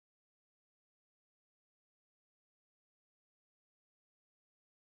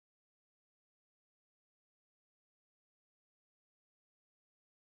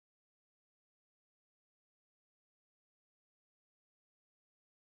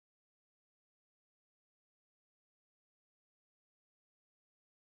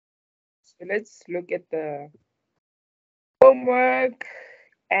So let's look at the homework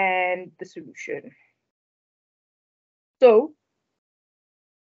and the solution. So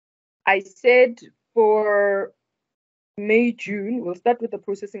I said for May, June, we'll start with the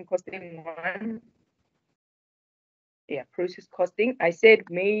processing costing one. Yeah, process costing. I said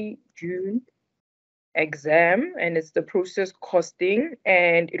May, June exam, and it's the process costing,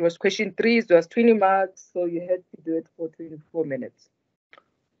 and it was question 3, so it was 20 marks, so you had to do it for 24 minutes.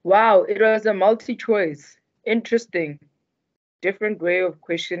 Wow, it was a multi-choice. Interesting. Different way of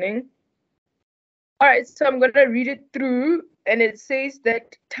questioning. All right, so I'm going to read it through, and it says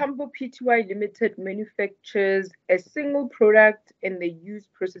that Tambo Pty Limited manufactures a single product and they use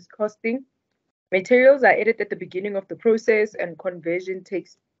process costing. Materials are added at the beginning of the process, and conversion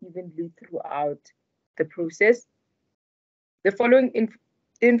takes evenly throughout the process. The following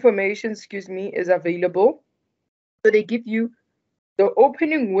information, is available. So they give you the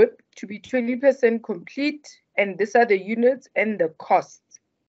opening WIP to be 20% complete, and these are the units and the costs.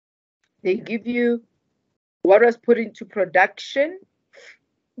 They give you what was put into production,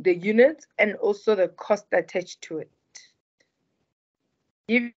 the units, and also the cost attached to it.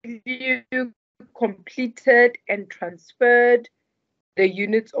 Give you completed and transferred the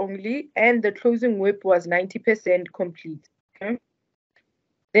units only, and the closing WIP was 90% complete. Okay?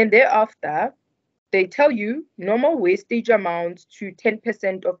 Then thereafter, they tell you normal wastage amounts to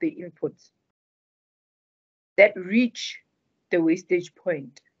 10% of the inputs that reach the wastage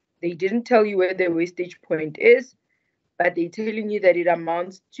point. They didn't tell you where the wastage point is, but they're telling you that it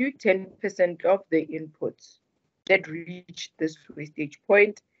amounts to 10% of the inputs that reach this wastage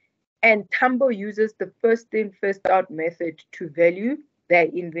point. And Tambo uses the first in, first out method to value their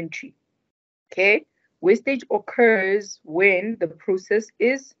inventory. Okay, wastage occurs when the process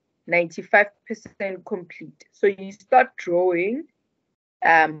is 95% complete. So you start drawing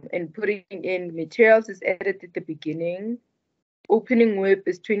and putting in materials is added at the beginning. Opening WIP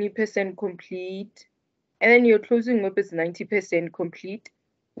is 20% complete. And then your closing WIP is 90% complete.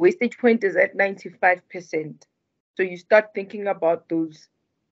 Wastage point is at 95%. So you start thinking about those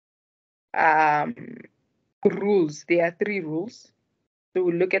rules. There are 3 rules. So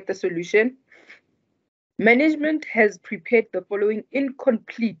we'll look at the solution. Management has prepared the following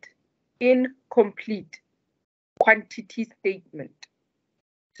incomplete quantity statement.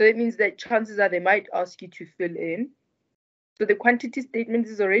 So it means that chances are they might ask you to fill in. So the quantity statement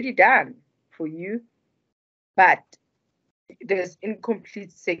is already done for you, but there's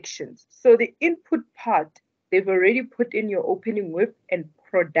incomplete sections. So the input part, they've already put in your opening WIP and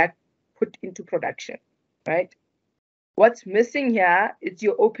put into production, right? What's missing here is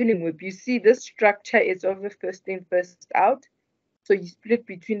your opening WIP. You see this structure is of the first in, first out. So you split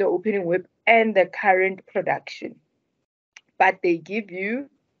between the opening WIP and the current production. But they give you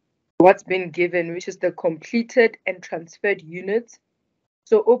what's been given, which is the completed and transferred units.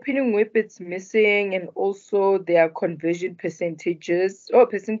 So opening WIP it's missing, and also there are conversion percentages.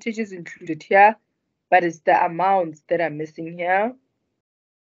 Percentages included here, but it's the amounts that are missing here.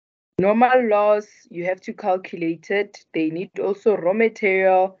 Normal loss, you have to calculate it. They need also raw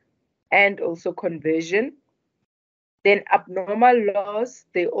material and also conversion. Then abnormal loss,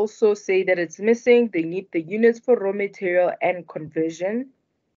 they also say that it's missing. They need the units for raw material and conversion.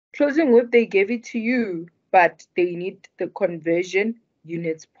 Closing WIP, they gave it to you, but they need the conversion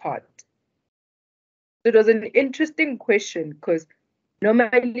units part. So it was an interesting question because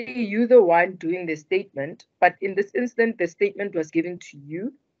normally you're the one doing the statement, but in this instance, the statement was given to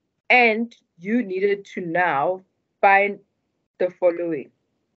you, and you needed to now find the following.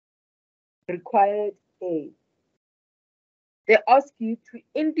 Required A. They ask you to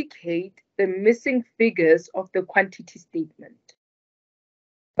indicate the missing figures of the quantity statement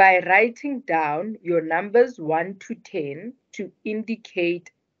by writing down your numbers 1 to 10 to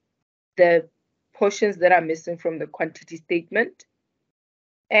indicate the portions that are missing from the quantity statement.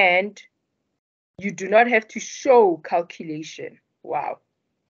 And you do not have to show calculation. Wow.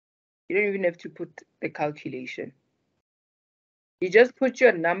 You don't even have to put the calculation. You just put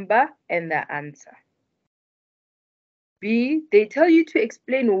your number and the answer. B, they tell you to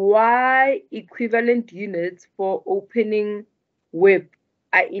explain why equivalent units for opening WIP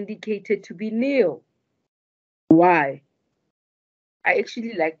are indicated to be nil. Why? I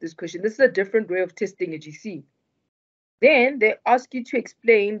actually like this question. This is a different way of testing it, you see. Then they ask you to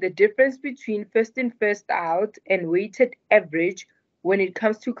explain the difference between first in, first out and weighted average when it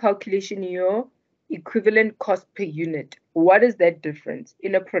comes to calculation your equivalent cost per unit. What is that difference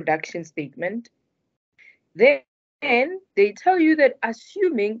in a production statement? Then they tell you that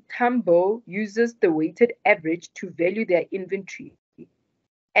assuming Tambo uses the weighted average to value their inventory,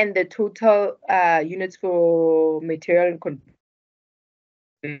 and the total units for material and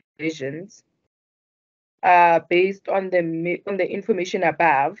conversions based on the information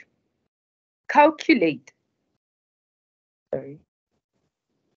above. Calculate. Sorry.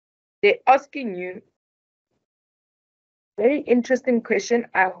 They're asking you very interesting question.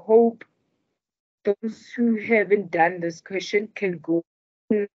 I hope those who haven't done this question can go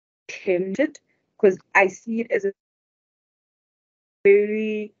attempt it, because I see it as a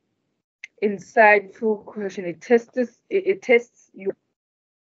very insightful question. It tests your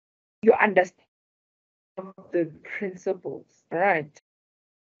understanding of the principles. All right.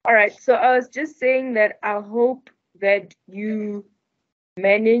 So I was just saying that I hope that you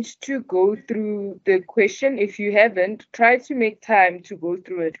managed to go through the question. If you haven't, try to make time to go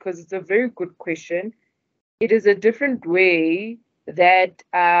through it, because it's a very good question. It is a different way that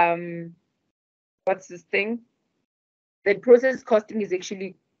what's this thing? That process costing is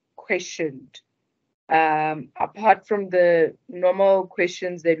actually questioned. Apart from the normal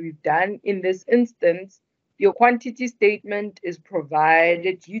questions that we've done, in this instance, your quantity statement is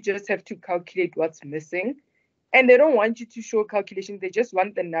provided. You just have to calculate what's missing. And they don't want you to show calculation. They just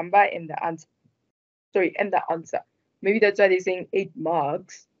want the number and the answer. Sorry, and the answer. Maybe that's why they're saying 8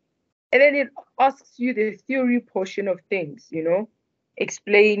 marks. And then it asks you the theory portion of things,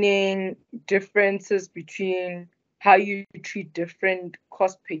 explaining differences between how you treat different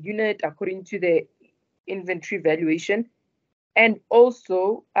cost per unit according to the inventory valuation. And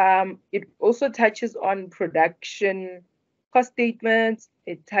also, it also touches on production cost statements.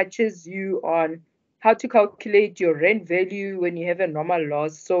 It touches you on how to calculate your rent value when you have a normal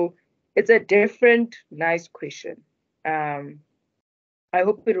loss. So it's a different, nice question. I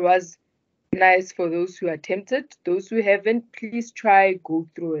hope it was nice for those who attempted. Those who haven't, please try, go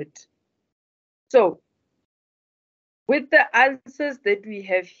through it. So with the answers that we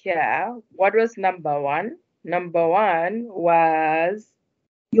have here, what was number one? Number one was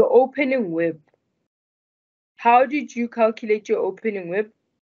your opening WIP. How did you calculate your opening WIP?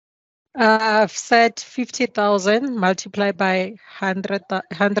 I've said 50,000 multiplied by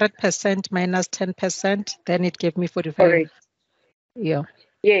 100% minus 10%. Then it gave me 45. Correct. Yeah.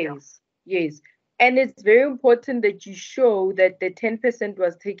 Yes. And it's very important that you show that the 10%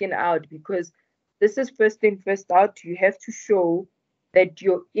 was taken out, because this is first in, first out. You have to show that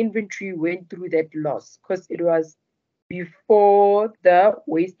your inventory went through that loss, because it was before the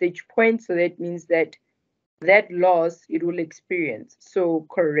wastage point. So that means that loss it will experience. So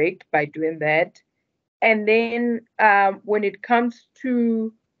correct by doing that. And then when it comes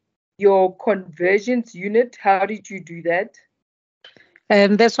to your conversions unit, how did you do that?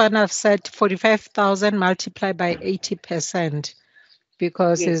 And this one I've said 45,000 multiplied by 80%,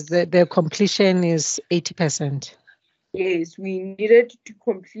 because Yes. the completion is 80%. Yes, we needed to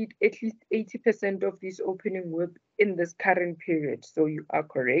complete at least 80% of this opening WIP in this current period. So you are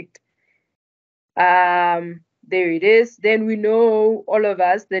correct. There it is. Then we know, all of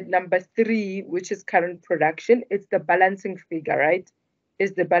us, that number 3, which is current production, it's the balancing figure, right?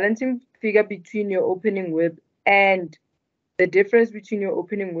 It's the balancing figure between your opening WIP and the difference between your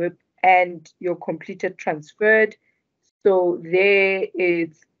opening WIP and your completed transferred. So there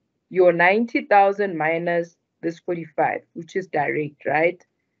it's your 90,000 minus this 45, which is direct, right?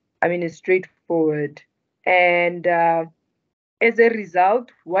 I mean, it's straightforward. And as a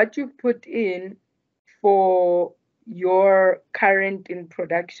result, what you put in for your current in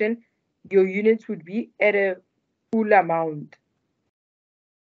production, your units would be at a full amount,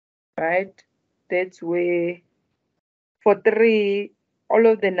 right? That's where for 3, all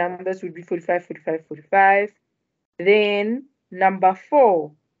of the numbers would be 45, 45, 45. Then number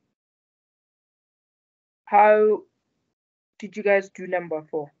 4, how did you guys do number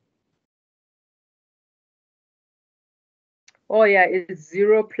 4? Oh yeah, it's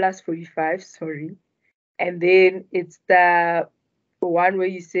 0 plus 45, sorry. And then it's the one where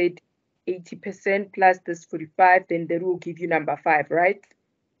you said 80% plus this 45, then that will give you number 5, right?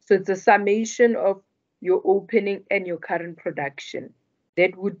 So it's a summation of your opening and your current production.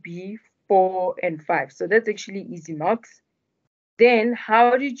 That would be 4 and 5. So that's actually easy marks. Then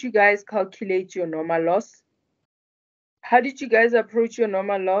how did you guys calculate your normal loss? How did you guys approach your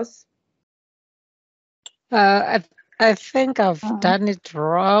normal loss? I think I've done it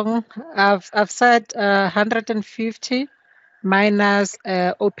wrong. I've said 150 minus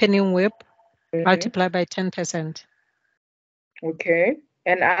opening WIP multiplied by 10%. Okay.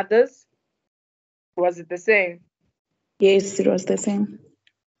 And others? Was it the same? Yes, it was the same.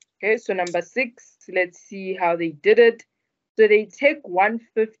 Okay, so number 6, let's see how they did it. So they take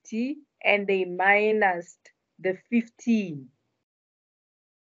 150 and they minus the 15.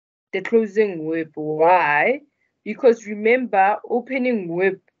 the closing WIP. Why? Because remember, opening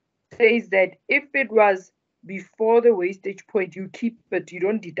WIP says that if it was before the wastage point, you keep it, you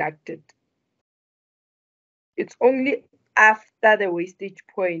don't deduct it. It's only after the wastage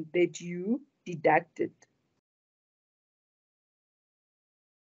point that you deduct it.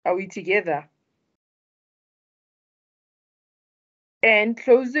 Are we together? And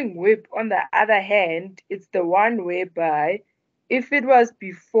closing WIP, on the other hand, it's the one whereby if it was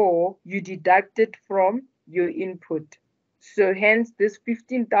before, you deduct it from your input. So hence this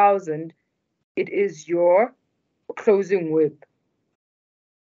 15,000, it is your closing WIP.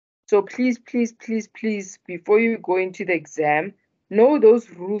 So please, please, please, please, before you go into the exam, know those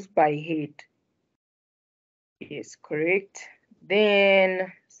rules by head. Yes, correct.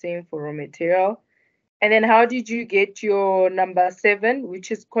 Then same for raw material. And then how did you get your number 7, which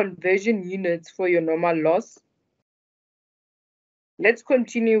is conversion units for your normal loss? Let's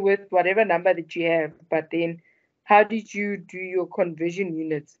continue with whatever number that you have, but then how did you do your conversion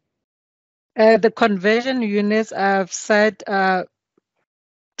units? The conversion units, I've said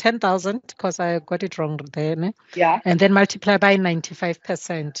 10,000 because I got it wrong there. Yeah. And then multiply by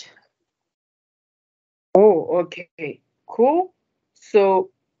 95%. Oh, okay, cool. So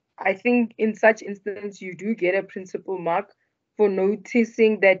I think in such instance, you do get a principal mark for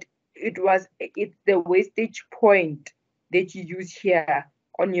noticing that it's the wastage point that you use here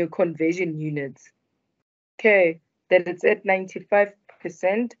on your conversion units. Okay, that it's at 95%,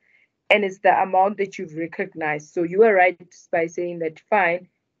 and it's the amount that you've recognized. So you are right by saying that fine,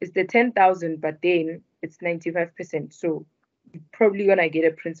 it's the 10,000, but then it's 95%. So you're probably gonna get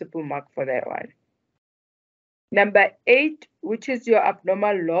a principal mark for that one. Number 8, which is your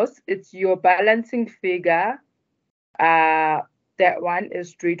abnormal loss, it's your balancing figure. That one is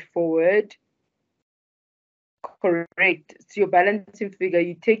straightforward. Correct. It's your balancing figure.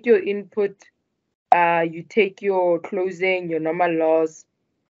 You take your input, you take your closing, your normal loss,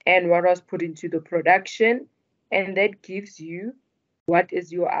 and what was put into the production, and that gives you what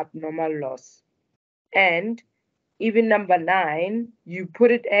is your abnormal loss. And even number 9, you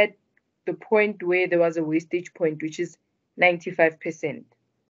put it at the point where there was a wastage point, which is 95%.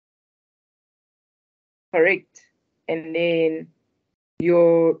 Correct. And then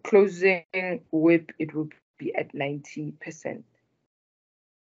your closing WIP, it will be at 90%.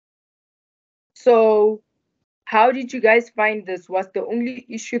 So how did you guys find this? Was the only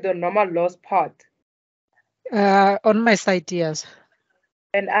issue the normal loss part? On my side, yes.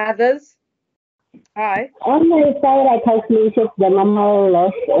 And others? Hi. On my side, I calculated the normal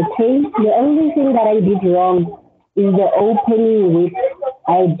loss, okay? The only thing that I did wrong is the opening WIP.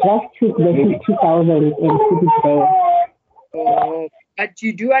 I just took the 50,000 and put it there. Oh, but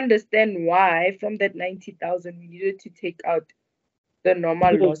you do understand why from that 90,000 we needed to take out the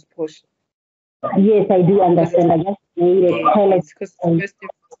normal Yes. loss portion. Yes, I do understand. I just made it Because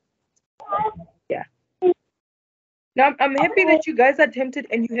yeah. Now I'm happy that you guys attempted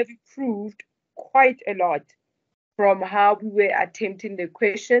and you have improved quite a lot from how we were attempting the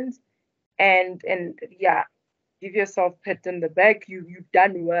questions, and yeah, give yourself a pat on the back. You've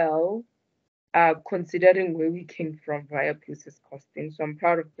done well, considering where we came from via process costing. So I'm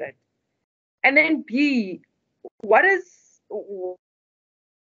proud of that. And then B, why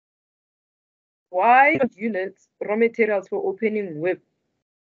units raw materials for opening WIP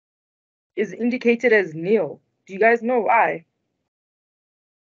is indicated as nil? Do you guys know why?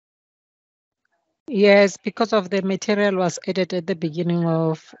 Yes, because of the material was added at the beginning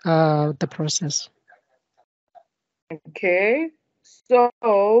of the process. Okay,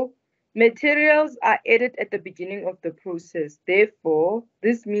 so materials are added at the beginning of the process. Therefore,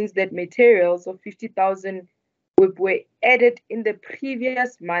 this means that materials of 50,000 were added in the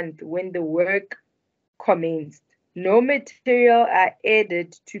previous month when the work commenced. No material are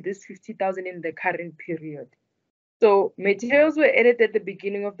added to this 50,000 in the current period. So materials were added at the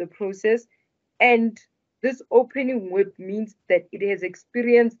beginning of the process, and this opening WIP means that it has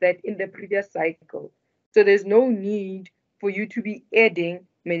experienced that in the previous cycle. So there's no need for you to be adding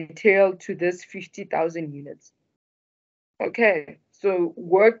material to this 50,000 units. Okay, so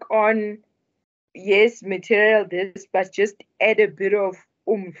work on, yes, material this, but just add a bit of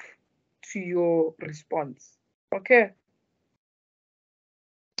oomph to your response. Okay.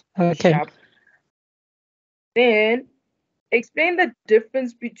 Okay. Sharp. Then explain the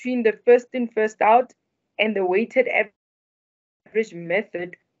difference between the first in, first out and the weighted average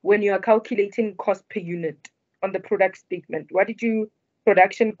method when you are calculating cost per unit on the product statement.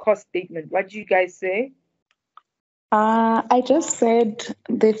 Production cost statement, what did you guys say? I just said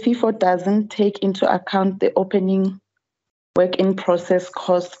the FIFO doesn't take into account the opening Work in process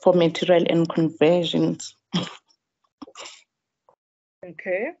cost for material and conversions.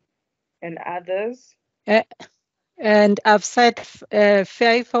 Okay. And others? And I've said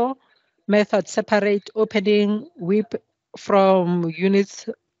FIFO method separate opening WIP from units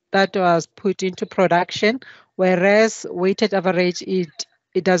that was put into production, whereas weighted average, it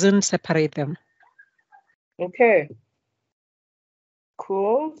doesn't separate them. Okay.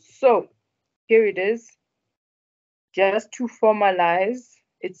 Cool. So here it is. Just to formalize,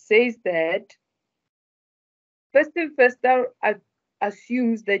 it says that first and first out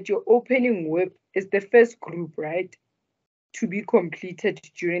assumes that your opening WIP is the first group, right, to be completed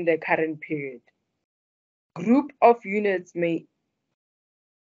during the current period. Group of units may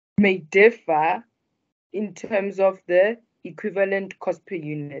differ in terms of the equivalent cost per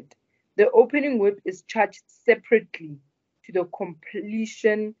unit. The opening WIP is charged separately to the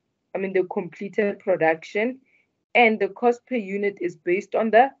completed production, and the cost per unit is based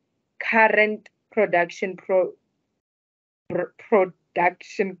on the current production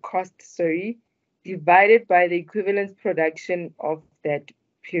production cost, divided by the equivalent production of that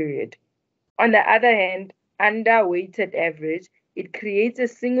period. On the other hand, under weighted average, it creates a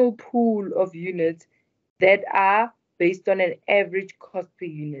single pool of units that are based on an average cost per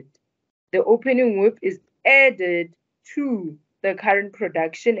unit. The opening WIP is added to the current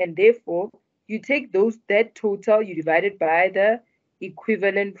production, and therefore you take that total, you divide it by the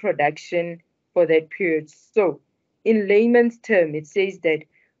equivalent production for that period. So in layman's term, it says that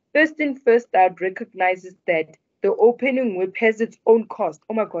first in, first out recognizes that the opening WIP has its own cost.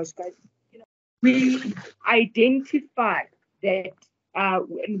 Oh my gosh, guys. We identify that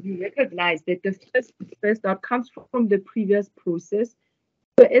and we recognize that the first out comes from the previous process.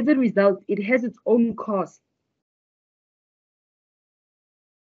 So as a result, it has its own cost.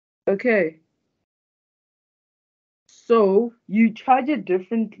 Okay. So you charge it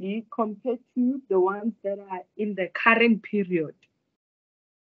differently compared to the ones that are in the current period.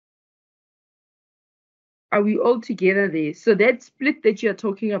 Are we all together there? So that split that you're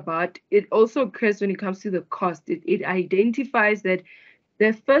talking about, it also occurs when it comes to the cost. It identifies that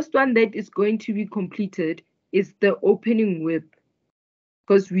the first one that is going to be completed is the opening WIP,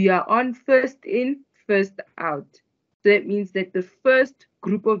 because we are on first in, first out. So that means that the first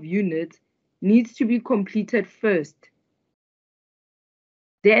group of units needs to be completed first.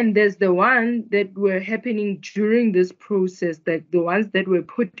 Then there's the one that were happening during this process, like the ones that were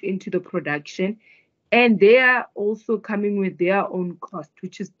put into the production, and they are also coming with their own cost,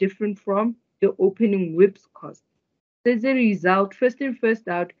 which is different from the opening WIP's cost. As a result, first in, first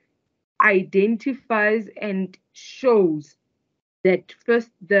out identifies and shows that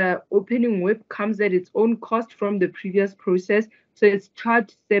first the opening WIP comes at its own cost from the previous process, so it's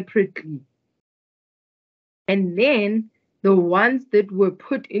charged separately. And then the ones that were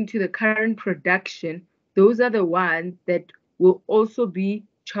put into the current production, those are the ones that will also be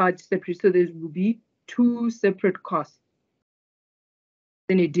charged separately. So there will be two separate costs,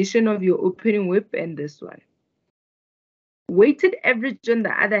 in addition of your opening WIP and this one. Weighted average, on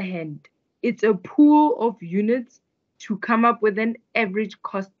the other hand, it's a pool of units to come up with an average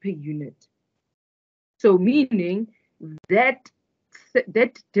cost per unit. So meaning that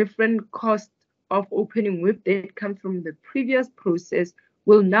different cost of opening WIP that comes from the previous process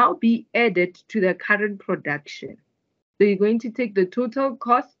will now be added to the current production. So you're going to take the total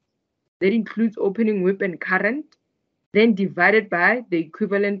cost that includes opening WIP and current, then divided by the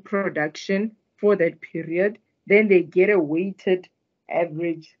equivalent production for that period, then they get a weighted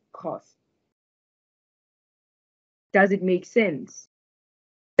average cost. Does it make sense?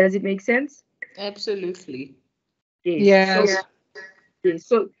 Does it make sense? Absolutely. Yes. So, yes.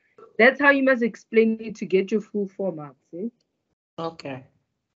 So that's how you must explain it to get your full 4 marks. Okay.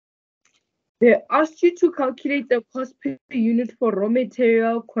 They asked you to calculate the cost per unit for raw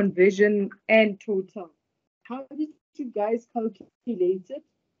material, conversion, and total. How did you guys calculate it?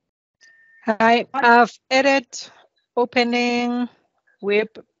 I've added opening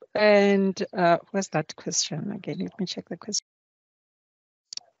WIP and where's that question again? Let me check the question.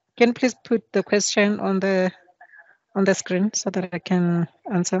 Can you please put the question on the screen so that I can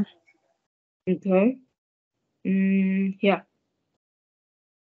answer? Okay. Yeah.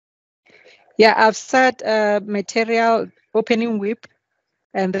 Yeah, I've set material opening WIP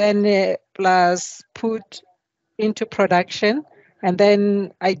and then plus put into production, and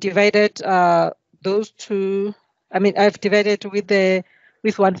then I divided those two. I mean, I've divided with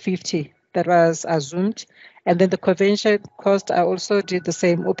 150 that was assumed, and then the conversion cost I also did the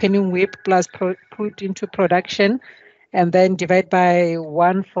same, opening WIP plus put into production, and then divide by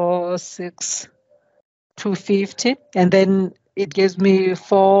 146 250, and then it gives me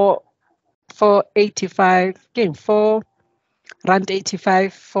 485, okay,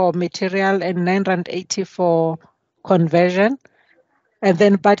 4.85 for material and 9.80 for conversion. And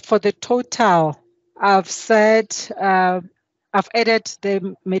then, but for the total, I've said, I've added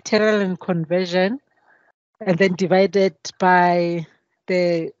the material and conversion and then divided by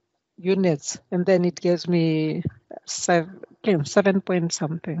the units, and then it gives me 7 point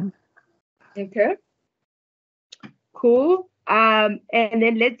something. Okay. Cool. And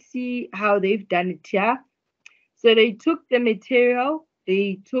then let's see how they've done it here. So they took the material,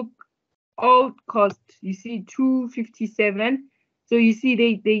 they took all cost, you see 257. So you see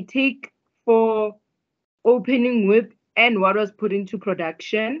they take for opening WIP and what was put into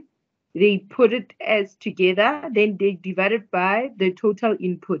production, they put it as together, then they divide it by the total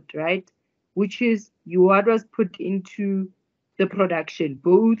input, right? Which is what was put into the production,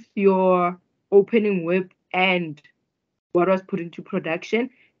 both your opening WIP and what was put into production.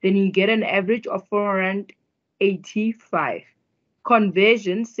 Then you get an average of 485.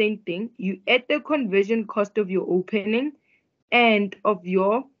 Conversion, same thing. You add the conversion cost of your opening and of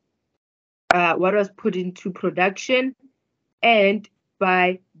your what was put into production, and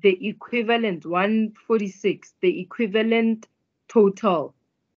by the equivalent 146, the equivalent total,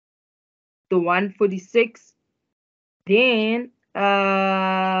 the 146, then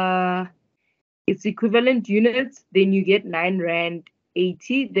it's equivalent units, then you get 9 Rand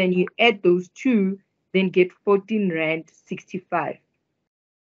 80, then you add those two, then get 14 Rand 65.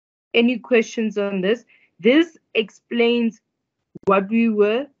 Any questions on this? This explains what we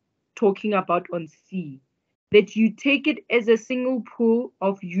were talking about on C, that you take it as a single pool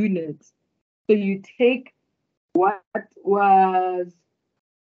of units. So you take what was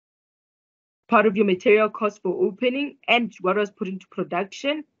part of your material cost for opening and what was put into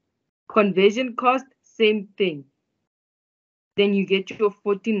production, conversion cost, same thing. Then you get your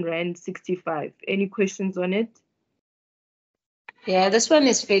 14 Rand 65. Any questions on it? Yeah, this one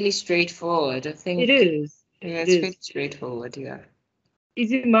is fairly straightforward. I think It is. Yeah, it's fairly straightforward. Yeah.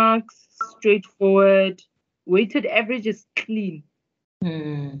 Easy marks, straightforward. Weighted average is clean.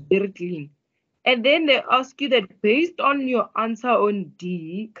 Very clean. And then they ask you that based on your answer on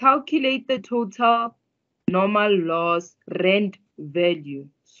D, calculate the total normal loss rent value.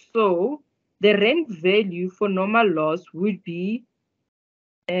 So the rent value for normal loss would be,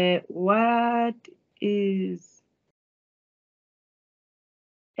 what is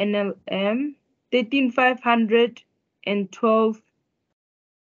NLM? 13,512,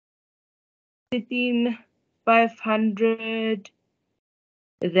 13,500.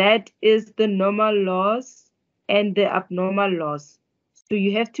 That is the normal loss and the abnormal loss. So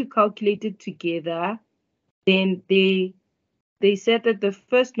you have to calculate it together. Then they said that the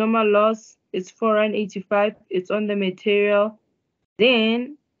first normal loss is 485. It's on the material.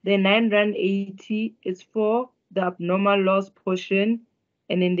 Then the 9.80 is for the abnormal loss portion.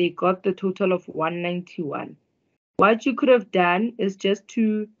 And then they got the total of 191. What you could have done is just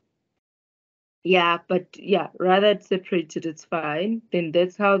to, rather it's separated, it's fine. Then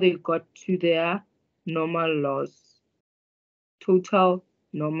that's how they got to their normal loss, total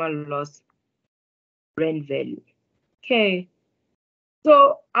normal loss rent value. Okay.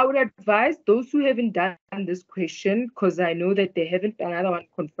 So I would advise those who haven't done this question, because I know that they haven't, another one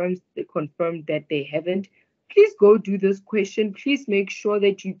confirmed that they haven't. Please go do this question. Please make sure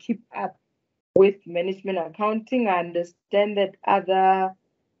that you keep up with management accounting. I understand that other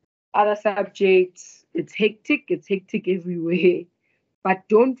subjects, it's hectic everywhere, but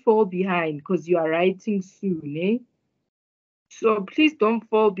don't fall behind because you are writing soon, eh? So please don't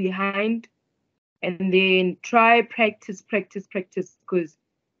fall behind, and then try practice, because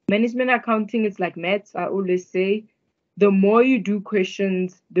management accounting is like maths. I always say, the more you do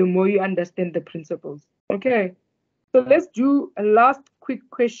questions, the more you understand the principles. Okay, so let's do a last quick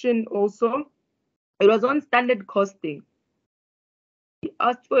question also. It was on standard costing. He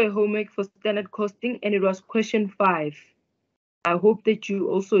asked for a homework for standard costing, and it was question 5. I hope that you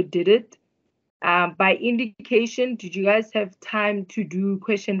also did it. By indication, did you guys have time to do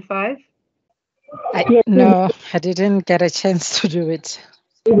question 5? No, I didn't get a chance to do it.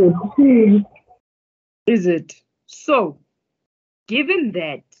 Is it? So, given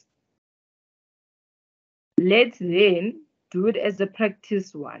that, let's then do it as a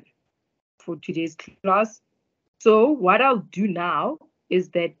practice one for today's class. So what I'll do now is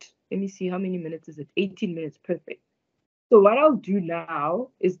that, let me see, how many minutes is it? 18 minutes, perfect. So what I'll do now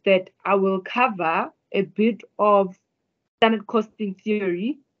is that I will cover a bit of standard costing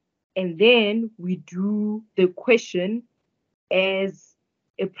theory, and then we do the question as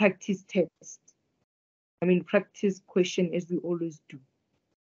a practice test. practice question as we always do.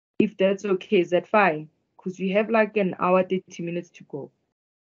 If that's okay, is that fine? Because we have like an hour, 30 minutes to go.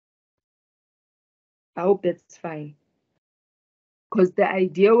 I hope that's fine. Because the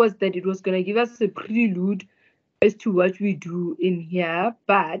idea was that it was going to give us a prelude as to what we do in here.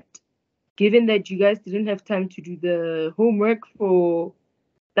 But given that you guys didn't have time to do the homework for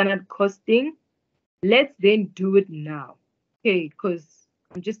standard costing, let's then do it now. Okay, because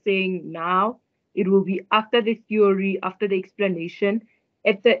I'm just saying now, it will be after the theory, after the explanation.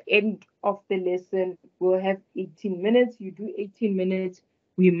 At the end of the lesson, we'll have 18 minutes. You do 18 minutes,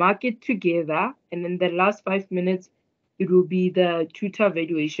 we mark it together, and then the last 5 minutes, it will be the tutor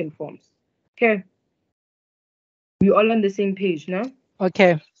evaluation forms. Okay. We're all on the same page now?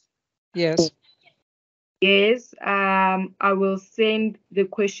 Okay. Yes. Yes, I will send the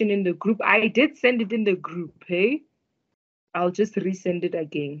question in the group. I did send it in the group, hey? I'll just resend it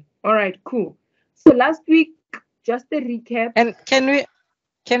again. All right, cool. So last week, just a recap. And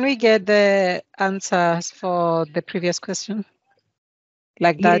can we get the answers for the previous question?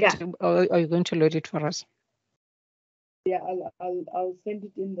 Like that, Yeah. or are you going to load it for us? Yeah, I'll send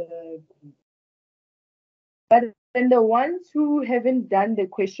it in the group. But then the ones who haven't done the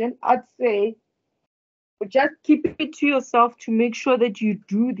question, I'd say just keep it to yourself to make sure that you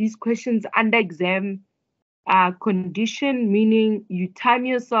do these questions under exam condition, meaning you time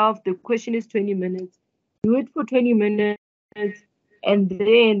yourself. The question is 20 minutes. Do it for 20 minutes, and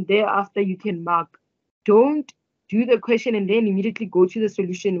then thereafter you can mark. Don't do the question and then immediately go to the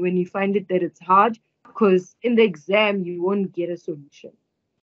solution when you find it that it's hard, because in the exam you won't get a solution.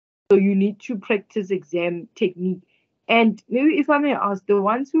 So you need to practice exam technique. And maybe if I may ask, the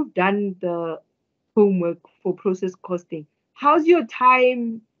ones who've done the homework for process costing, how's your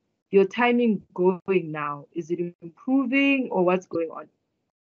timing going now? Is it improving or what's going on?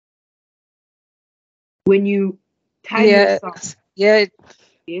 When you time yourself. Yeah.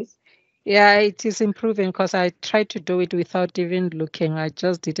 Yes. Yeah, it is improving because I tried to do it without even looking. I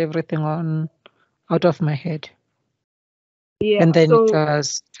just did everything out of my head. Yeah. And then so,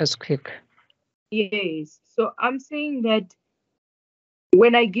 it was quick. Yes. So I'm saying that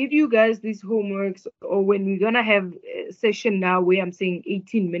when I give you guys these homeworks, or when we're gonna have a session now where I'm saying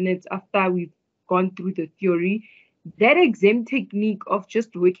 18 minutes after we've gone through the theory, that exam technique of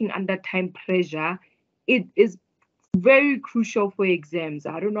just working under time pressure, it is very crucial for exams.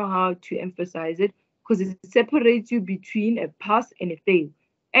 I don't know how to emphasize it, because it separates you between a pass and a fail.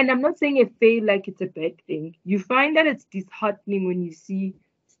 And I'm not saying a fail like it's a bad thing. You find that it's disheartening when you see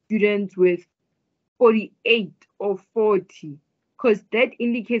students with 48 or 40, because that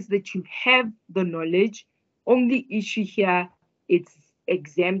indicates that you have the knowledge. Only issue here, it's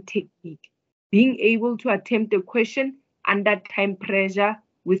exam technique. Being able to attempt a question under time pressure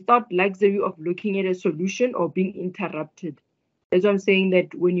without luxury of looking at a solution or being interrupted. That's why I'm saying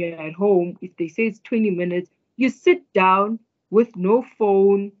that when you're at home, if they say it's 20 minutes, you sit down with no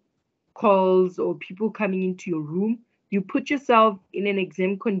phone calls or people coming into your room. You put yourself in an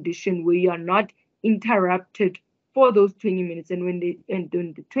exam condition where you are not interrupted for those 20 minutes. And when the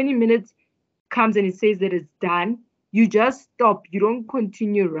 20 minutes comes and it says that it's done, you just stop. You don't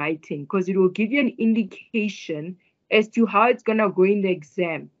continue writing, because it will give you an indication as to how it's going to go in the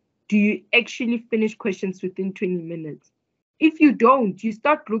exam. Do you actually finish questions within 20 minutes? If you don't, you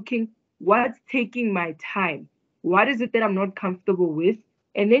start looking, what's taking my time? What is it that I'm not comfortable with?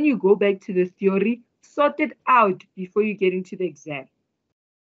 And then you go back to the theory, sort it out before you get into the exam.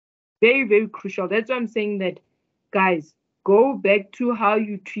 Very, very crucial. That's why I'm saying that, guys, go back to how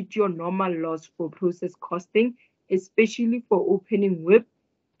you treat your normal loss for process costing, especially for opening WIP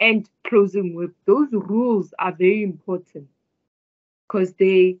and closing WIP. Those rules are very important because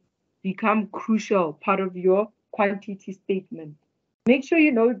they become crucial part of your quantity statement. Make sure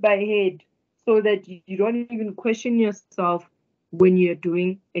you know it by head so that you don't even question yourself when you're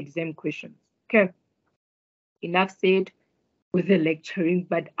doing exam questions. Okay, enough said with the lecturing,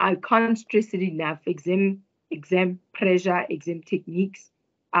 but I can't stress it enough. Exam pressure, exam techniques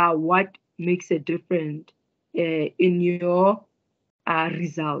are what makes a difference in your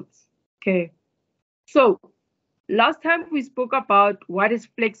results. Okay, so last time we spoke about what is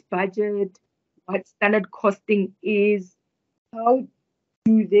flex budget, what standard costing is, how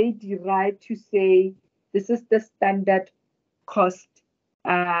do they derive to say this is the standard cost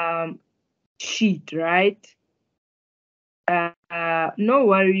sheet, right? No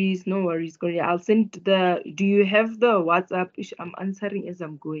worries, Gloria. I'll send do you have the WhatsApp? I'm answering as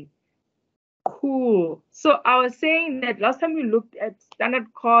I'm going. Cool. So I was saying that last time we looked at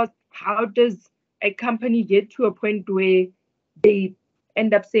standard cost, how does a company get to a point where they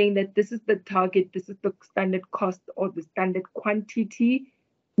end up saying that this is the target, this is the standard cost or the standard quantity.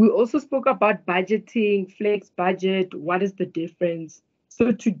 We also spoke about budgeting, flex budget, what is the difference.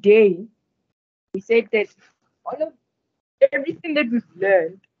 So today, we said that all of everything that we've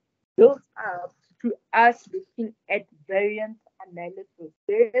learned builds up to us looking at variance analysis.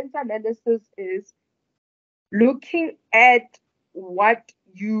 Variance analysis is looking at what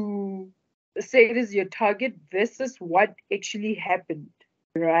you say is your target versus what actually happened,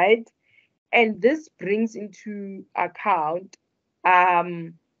 right? And this brings into account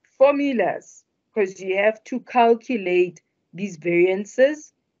formulas, because you have to calculate these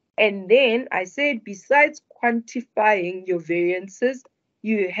variances. And then I said, besides quantifying your variances,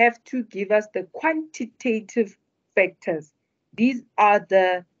 you have to give us the quantitative factors. These are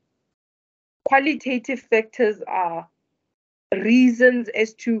the qualitative factors, are reasons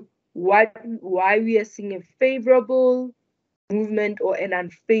as to why we are seeing a favorable movement or an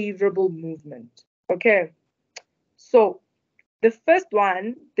unfavorable movement. Okay, so the first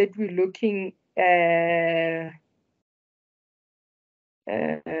one that we're looking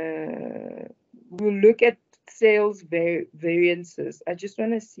we'll look at sales variances. I just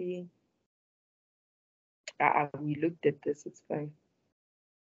want to see. We looked at this, it's fine.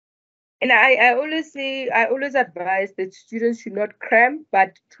 And I always advise that students should not cram,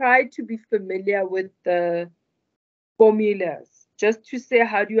 but try to be familiar with the formulas, just to say,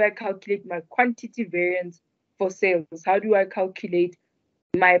 how do I calculate my quantity variance for sales? How do I calculate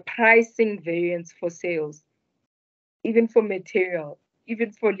my pricing variance for sales? Even for material,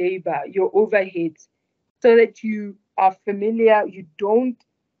 even for labor, your overheads, so that you are familiar, you don't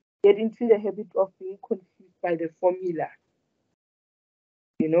get into the habit of being confused by the formula.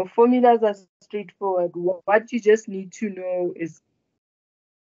 You know, formulas are straightforward. What you just need to know is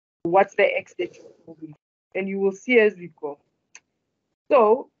what's the X that you're moving, and you will see as we go.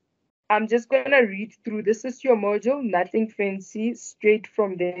 So I'm just going to read through. This is your module, nothing fancy, straight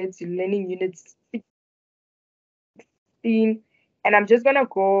from there to learning units 16. And I'm just going to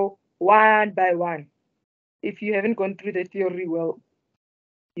go one by one. If you haven't gone through the theory, well,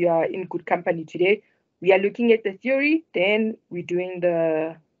 you are in good company today. We are looking at the theory, then we're doing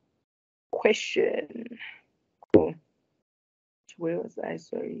the question. Cool. Where was I?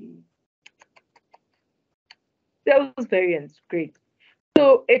 Sorry. Sales variance, great.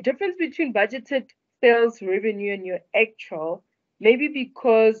 So a difference between budgeted sales revenue and your actual, maybe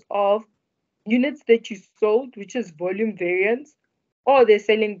because of units that you sold, which is volume variance, or the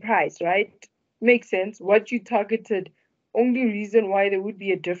selling price, right? Makes sense. What you targeted, only reason why there would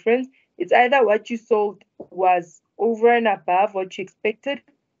be a difference, it's either what you sold was over and above what you expected,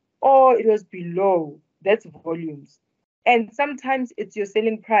 or it was below. That's volumes. And sometimes it's your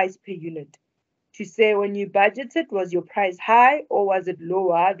selling price per unit. To say, when you budgeted, was your price high or was it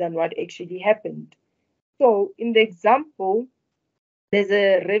lower than what actually happened? So in the example, there's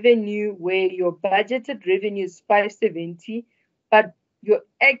a revenue where your budgeted revenue is 570, but your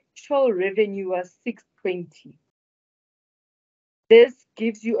actual revenue was 620. This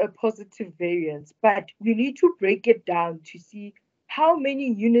gives you a positive variance, but you need to break it down to see how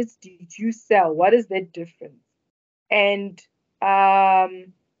many units did you sell? What is that difference? And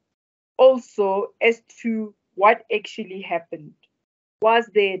also as to what actually happened. Was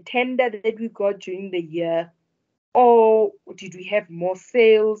there a tender that we got during the year? Or did we have more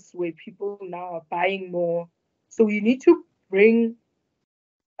sales where people now are buying more? So you need to bring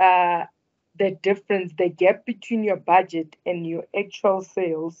the difference, the gap between your budget and your actual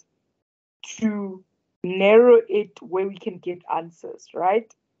sales, to narrow it where we can get answers,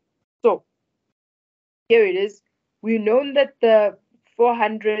 right? So here it is. We've known that the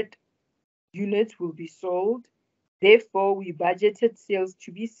 400 units will be sold. Therefore, we budgeted sales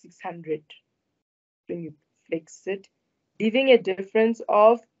to be 600. When you flex it, leaving a difference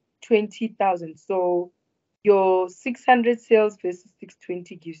of 20,000. So your 600 sales versus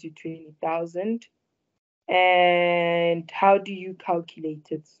 620 gives you 20,000. And how do you calculate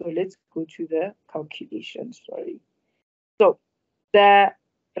it? So let's go to the calculation, sorry. So the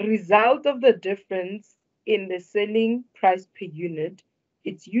result of the difference in the selling price per unit,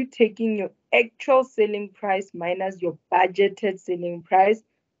 it's you taking your actual selling price minus your budgeted selling price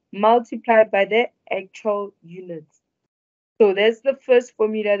multiplied by the actual units. So that's the first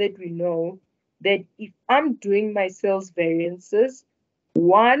formula that we know, that if I'm doing my sales variances,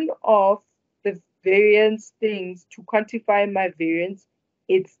 one of the variance things to quantify my variance,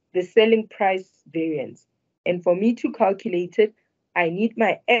 it's the selling price variance. And for me to calculate it, I need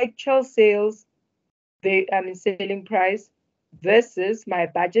my actual sales, selling price versus my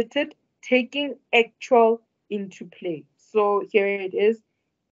budgeted, taking actual into play. So here it is.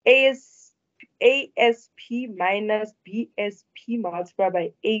 ASP minus BSP multiplied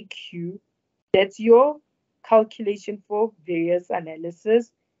by AQ. That's your calculation for various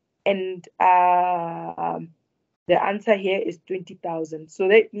analysis. And the answer here is 20,000. So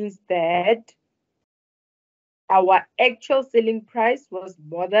that means that our actual selling price was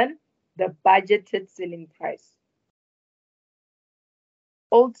more than the budgeted selling price.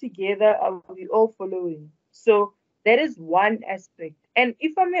 Altogether, are we all following? So that is one aspect. And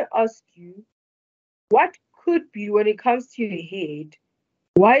if I may ask you, what could be, when it comes to your head,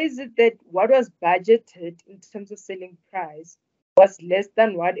 why is it that what was budgeted in terms of selling price was less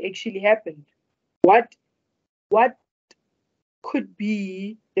than what actually happened? What could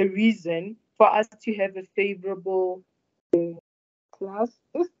be the reason for us to have a favorable class?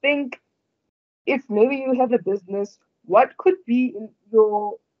 Just think, if maybe you have a business, what could be in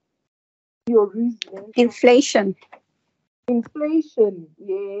your reason? Inflation. Inflation,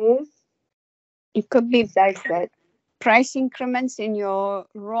 yes. It could be Besides that, price increments in your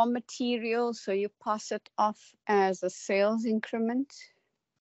raw materials, so you pass it off as a sales increment.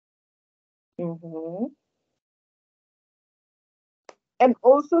 and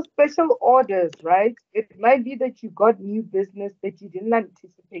also special orders, right? It might be that you got new business that you didn't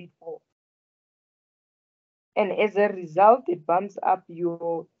anticipate for. And as a result, it bumps up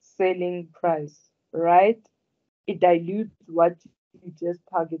your selling price, right? It dilutes what you just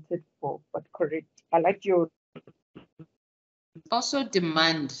targeted for, but correct. I like your... Also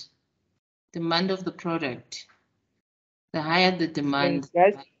demand of the product. The higher the demand,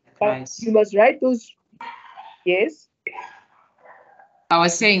 Yes, guys. the price. You must write those. Yes. I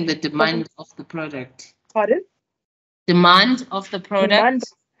was saying the demand of the product. Pardon? Demand of the product. Demand.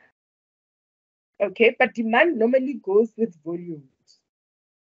 Okay, but demand normally goes with volumes.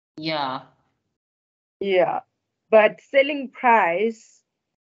 Yeah. Yeah, but selling price,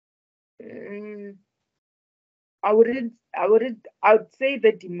 I would say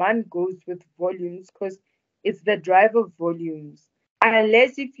the demand goes with volumes because it's the drive of volumes.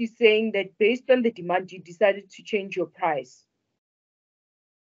 Unless if you're saying that based on the demand, you decided to change your price.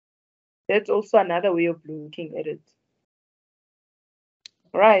 That's also another way of looking at it.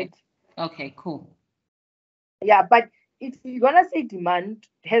 Right. Okay, cool. Yeah, but if you're gonna say demand,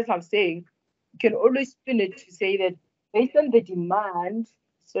 as I'm saying, you can always spin it to say that based on the demand.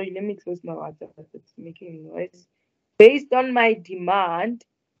 Sorry, let me close my WhatsApp. It's making noise. Based on my demand,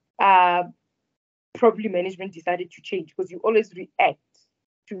 probably management decided to change, because you always react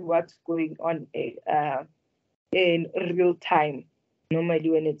to what's going on in real time, normally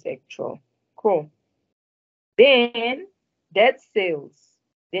when it's actual. Cool. Then that's sales.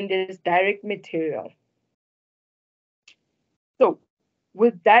 Then there's direct material. So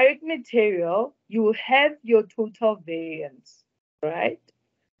with direct material, you will have your total variance, right?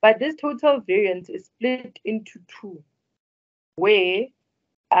 But this total variance is split into two, where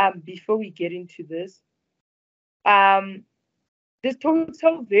before we get into this, this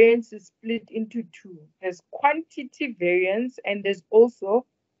total variance is split into two. There's quantity variance and there's also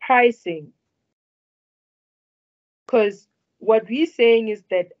pricing. Because what we're saying is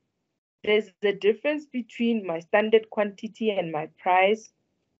that there's the difference between my standard quantity and my price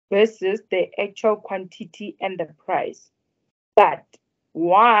versus the actual quantity and the price. But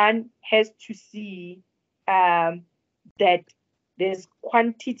one has to see that there's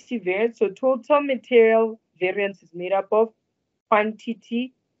quantity variance. So total material variance is made up of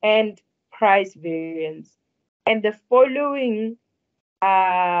quantity and price variance. And the following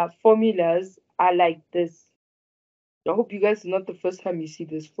formulas are like this. I hope you guys, it's not the first time you see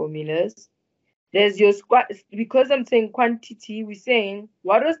these formulas. There's your because I'm saying quantity, we're saying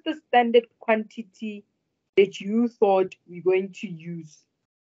what was the standard quantity that you thought we're going to use?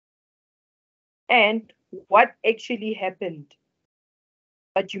 And what actually happened?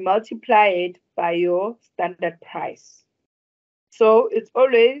 But you multiply it by your standard price. So it's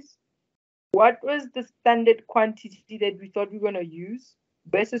always what was the standard quantity that we thought we were going to use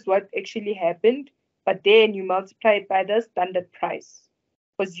versus what actually happened, but then you multiply it by the standard price,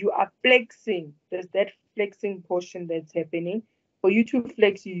 because you are flexing. There's that flexing portion that's happening. For you to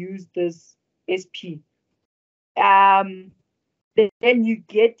flex, you use this SP. Then you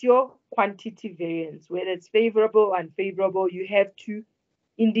get your quantity variance, whether it's favorable or unfavorable. You have to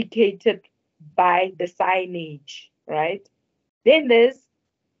indicate it by the signage, right? Then there's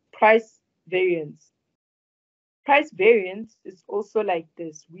price variance. Price variance is also like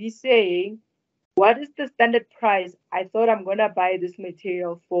this. We're saying, what is the standard price I thought I'm going to buy this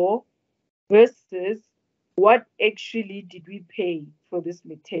material for versus what actually did we pay for this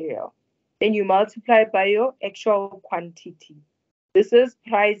material? Then you multiply by your actual quantity. This is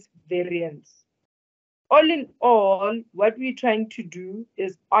price variance. All in all, what we're trying to do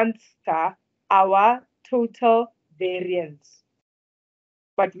is answer our total variance.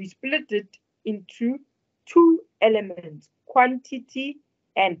 But we split it into two elements, quantity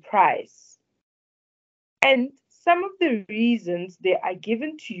and price. And some of the reasons they are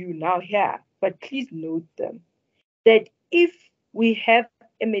given to you now here, but please note them, that if we have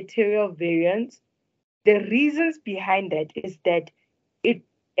a material variance, the reasons behind that is that it,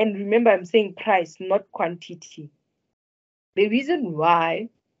 and remember I'm saying price, not quantity. The reason why,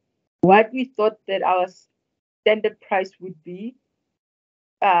 what we thought that our standard price would be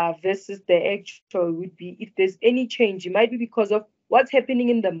versus the actual would be, if there's any change, it might be because of what's happening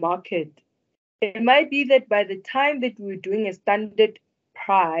in the market. It might be that by the time that we were doing a standard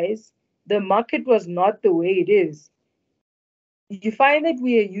price, the market was not the way it is. You find that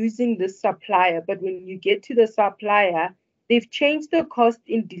we are using this supplier, but when you get to the supplier, they've changed the cost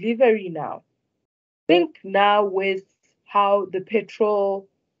in delivery now. Think now with how the petrol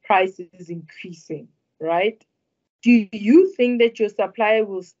price is increasing, right? Do you think that your supplier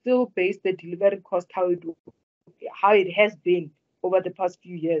will still base the delivery cost how it has been over the past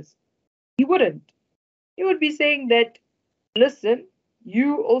few years? He wouldn't. He would be saying that, listen,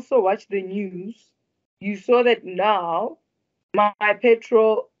 you also watch the news. You saw that now my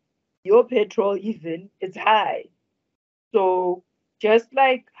petrol, your petrol even, is high. So just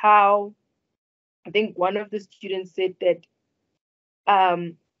like how I think one of the students said that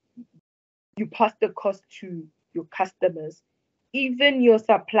you pass the cost to your customers, even your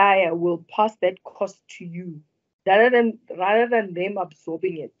supplier will pass that cost to you rather than them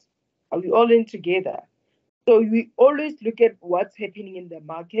absorbing it. Are we all in together? So we always look at what's happening in the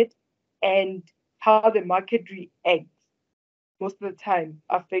market, and how the market reacts most of the time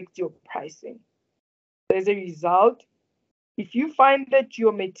affects your pricing. So as a result, if you find that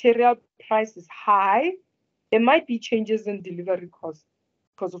your material price is high, there might be changes in delivery costs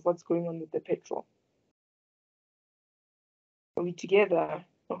because of what's going on with the petrol. Are we together?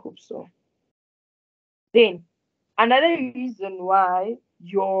 I hope so. Then another reason why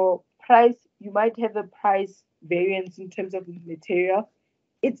your price, you might have a price variance in terms of the material,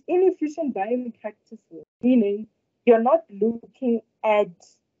 it's inefficient buying practices, meaning you're not looking at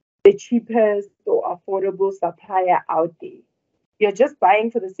the cheapest or affordable supplier out there. You're just buying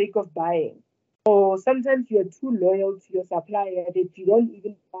for the sake of buying. Or sometimes you're too loyal to your supplier that you don't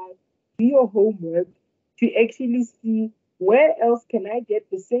even do your homework to actually see where else can I get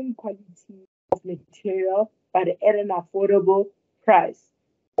the same quality of material but at an affordable price,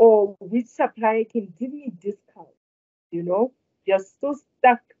 or which supplier can give me discount. You know, you're so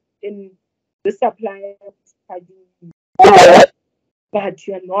stuck in the supplier but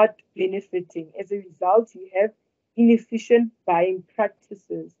you're not benefiting. As a result, you have inefficient buying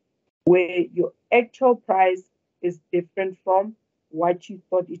practices where your actual price is different from what you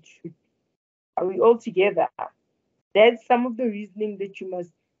thought it should be. Are we all together? That's some of the reasoning that you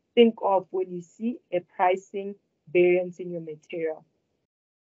must think of when you see a pricing variance in your material.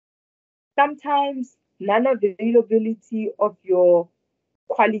 Sometimes non-availability of your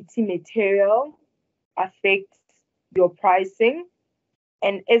quality material affects your pricing,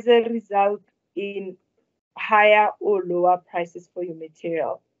 and as a result in higher or lower prices for your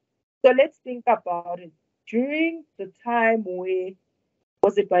material. So let's think about it. During the time where,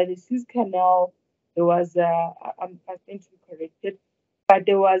 was it by the Suez Canal, there was I'm going to be corrected, but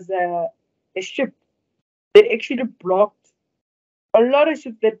there was a ship that actually blocked a lot of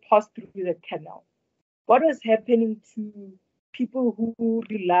ships that passed through the canal. What was happening to people who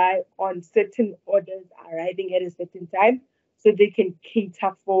rely on certain orders arriving at a certain time so they can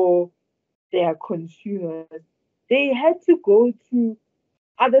cater for their consumers? They had to go to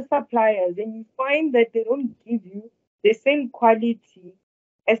other suppliers, and you find that they don't give you the same quality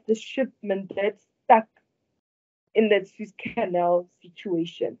as the shipment that's stuck in that Suez Canal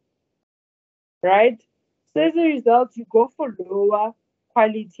situation, right? So as a result, you go for lower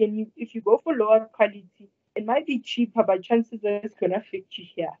quality, and if you go for lower quality, it might be cheaper, but chances are it's going to affect you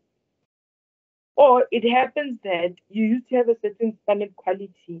here. Or it happens that you used to have a certain standard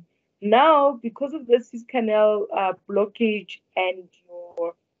quality. Now, because of the Suez Canal blockage and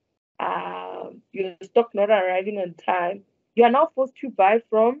your stock not arriving on time, you are now forced to buy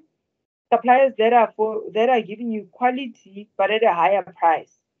from suppliers that are giving you quality but at a higher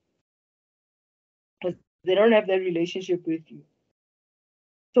price, because they don't have that relationship with you.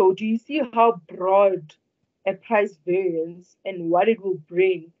 So do you see how broad a price variance and what it will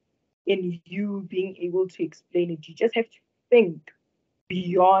bring in you being able to explain it? You just have to think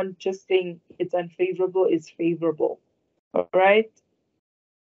beyond just saying it's unfavorable, it's favorable. All right.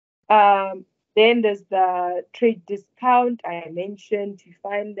 Then there's the trade discount I mentioned. You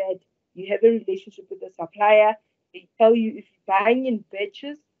find that you have a relationship with the supplier. They tell you if you're buying in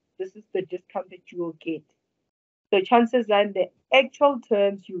batches, this is the discount that you will get. So chances are in the actual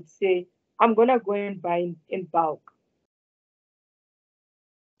terms, you'd say, I'm going to go and buy in bulk.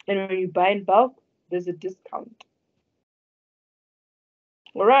 And when you buy in bulk, there's a discount.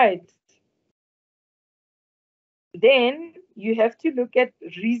 All right. Then you have to look at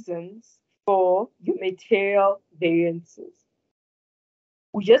reasons for your material variances.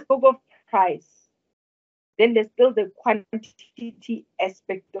 We just spoke of price. Then there's still the quantity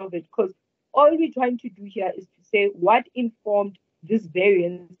aspect of it, because all we're trying to do here is to say what informed this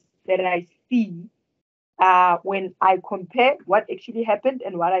variance that I see when I compare what actually happened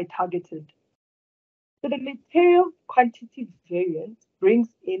and what I targeted. So the material quantity variance brings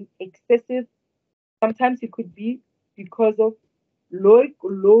in excessive, sometimes it could be because of lower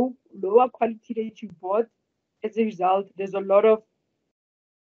quality that you bought. As a result, there's a lot of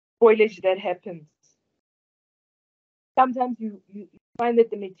spoilage that happens. Sometimes you find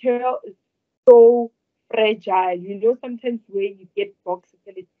that the material is so fragile. You know, sometimes where you get boxes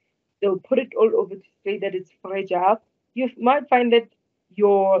and they'll put it all over to say that it's fragile. You might find that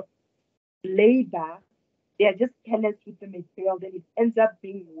your labor, they are just careless with the material, then it ends up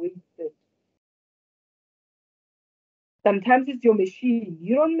being wasted. Sometimes it's your machine.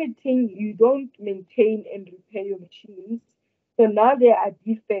 You don't maintain and repair your machines. So now there are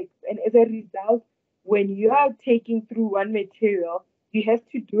defects, and as a result, when you are taking through one material, you have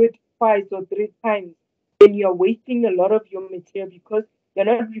to do it 5 or 3 times. Then you're wasting a lot of your material because you're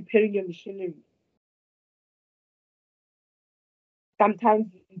not repairing your machinery. Sometimes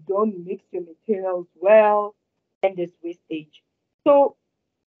you don't mix your materials well, and there's wastage. So,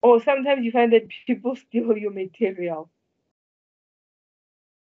 or sometimes you find that people steal your material.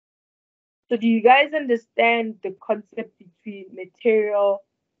 So do you guys understand the concept between material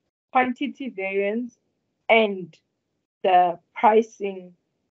quantity variance and the pricing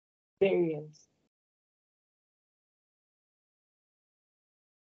variance?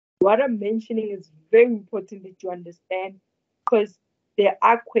 What I'm mentioning is very important that you understand, because there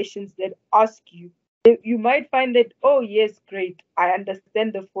are questions that ask you. You might find that, oh yes, great, I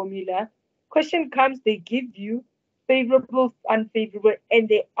understand the formula. Question comes, they give you favorable, unfavorable, and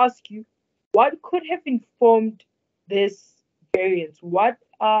they ask you, what could have informed this variance? What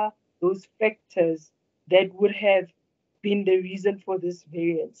are those factors that would have been the reason for this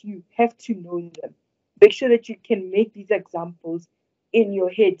variance? You have to know them. Make sure that you can make these examples in your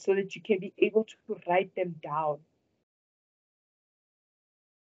head so that you can be able to write them down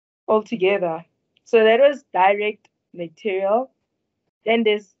all together. So that was direct material. Then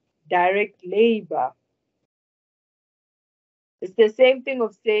there's direct labor. It's the same thing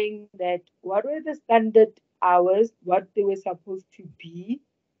of saying that what were the standard hours, what they were supposed to be,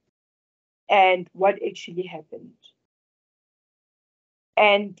 and what actually happened.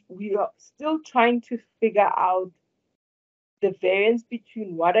 And we are still trying to figure out the variance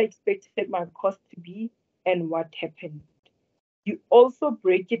between what I expected my cost to be and what happened. You also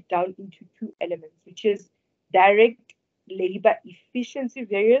break it down into 2 elements, which is direct labor efficiency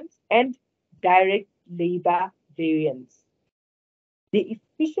variance and direct labor variance. The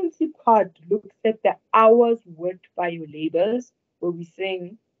efficiency part looks at the hours worked by your laborers, where we're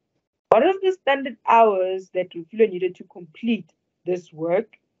saying, what are the standard hours that Refilo needed to complete this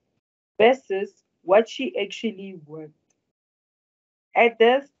work versus what she actually worked at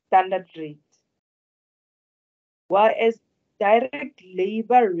the standard rate. Whereas direct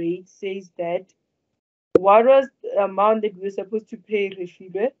labor rate says that what was the amount that we were supposed to pay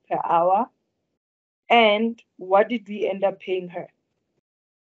Refilo per hour, and what did we end up paying her?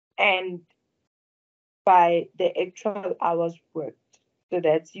 And by the actual hours worked. So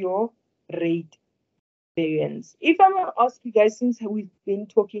that's your rate variance. If I'm going to ask you guys, since we've been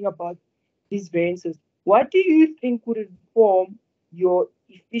talking about these variances, what do you think would inform your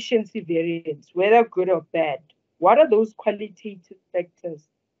efficiency variance, whether good or bad? What are those qualitative factors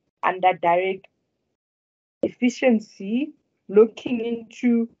under direct efficiency, looking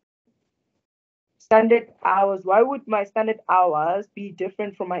into standard hours? Why would my standard hours be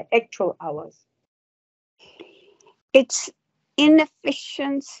different from my actual hours? It's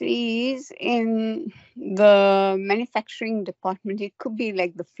inefficiencies in the manufacturing department. It could be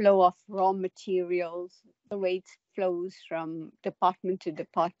like the flow of raw materials, the way it flows from department to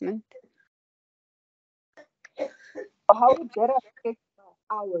department. How would that affect my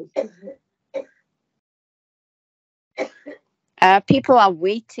hours? People are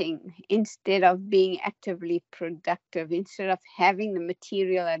waiting instead of being actively productive. Instead of having the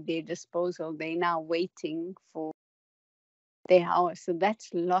material at their disposal, they're now waiting for their hours. So that's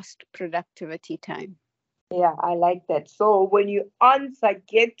lost productivity time. Yeah, I like that. So when you answer,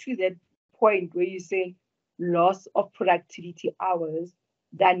 get to that point where you say loss of productivity hours,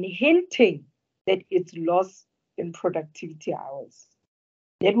 then hinting that it's loss in productivity hours.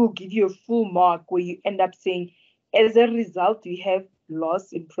 That will give you a full mark where you end up saying, as a result, we have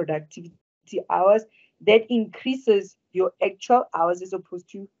loss in productivity hours. That increases your actual hours as opposed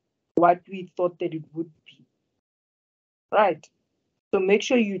to what we thought that it would be. Right. So make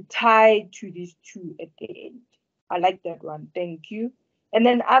sure you tie to these two at the end. I like that one. Thank you. And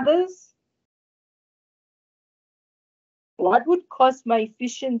then others, what would cause my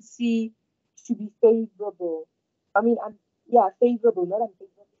efficiency to be favorable? I mean, favorable, not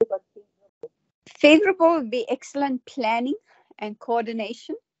unfavorable, but favorable. Favorable would be excellent planning and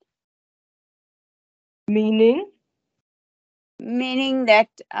coordination. Meaning that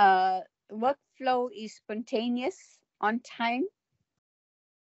workflow is spontaneous, on time.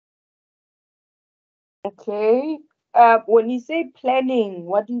 Okay. When you say planning,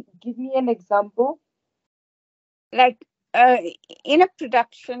 what do you give me an example? Like in a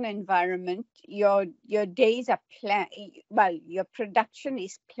production environment, your days are planned. Well, your production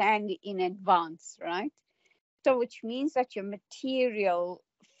is planned in advance, right? So which means that your material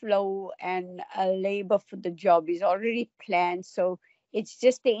flow and labor for the job is already planned. So it's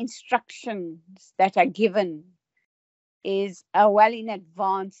just the instructions that are given is well in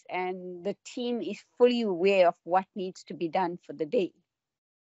advance, and the team is fully aware of what needs to be done for the day.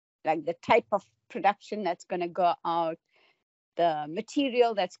 Like the type of production that's going to go out, the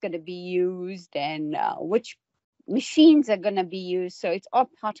material that's going to be used, and which machines are going to be used. So it's all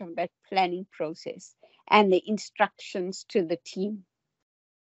part of that planning process and the instructions to the team.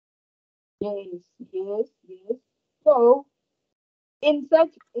 Yes. So in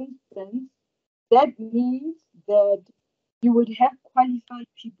such instance, that means that you would have qualified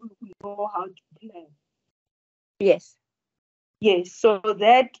people who know how to plan. Yes. Yes, so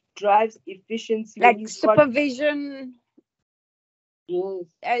that drives efficiency. Like supervision. Yes.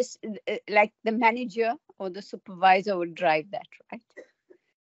 As like the manager or the supervisor would drive that, right?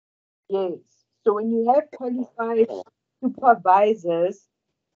 Yes. So when you have qualified supervisors,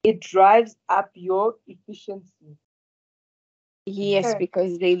 it drives up your efficiency. Yes,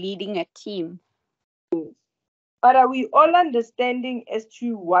 because they're leading a team. Yes. But are we all understanding as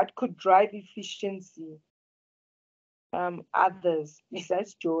to what could drive efficiency? Others,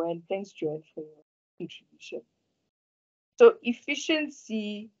 besides Joanne. Thanks, Joanne, for your contribution. So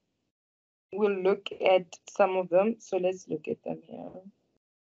efficiency, we'll look at some of them. So let's look at them here.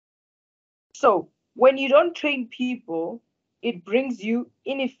 So when you don't train people, it brings you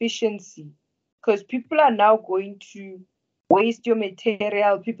inefficiency because people are now going to waste your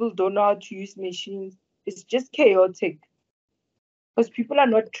material. People don't know how to use machines. It's just chaotic because people are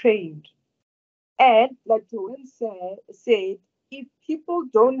not trained. And like Joanne said, if people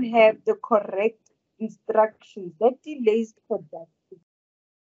don't have the correct instructions, that delays production.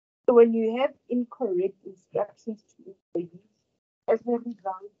 So when you have incorrect instructions to employees, as a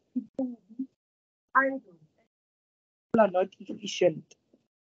result, people will be idle. People are not efficient.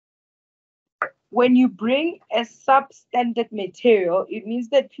 When you bring a substandard material, it means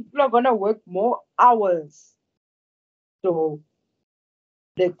that people are going to work more hours. So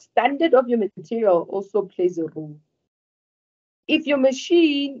the standard of your material also plays a role. If your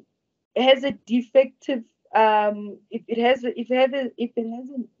machine has a defective, if it has an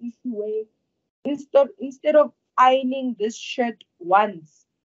issue where instead of ironing this shirt once,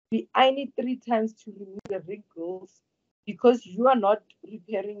 we iron it 3 times to remove the wrinkles because you are not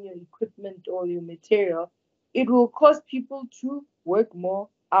repairing your equipment or your material, it will cause people to work more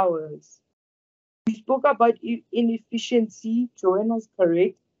hours. We spoke about inefficiency. Joanne was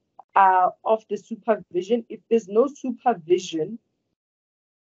correct. Of the supervision. If there's no supervision,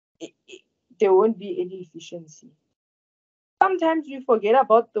 there won't be any efficiency. Sometimes we forget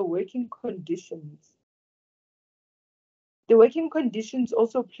about the working conditions. The working conditions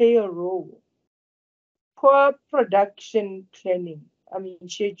also play a role. Poor production planning,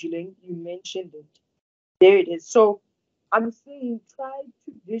 scheduling, you mentioned it. There it is. So I'm saying try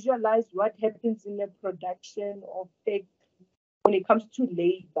to visualize what happens in a production or factory when it comes to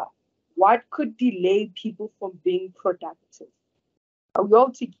labor. What could delay people from being productive? Are we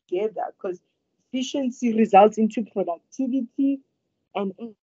all together? Because efficiency results into productivity, and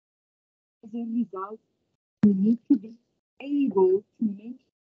as a result, you need to be able to make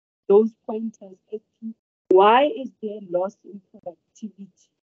those pointers as to Why is there loss in productivity?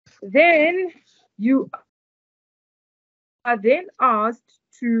 Then you are then asked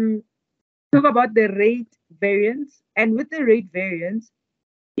to talk about the rate variance. And with the rate variance,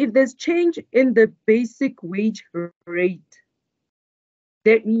 if there's change in the basic wage rate,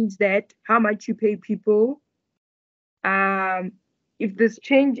 that means that how much you pay people. If there's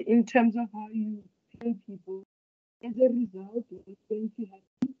change in terms of how you pay people, as a result, what's going to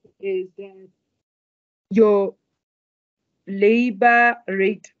happen is that your labor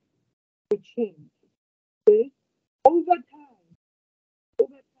rate will change. Okay? Over time,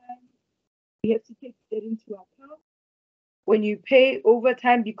 you have to take that into account. When you pay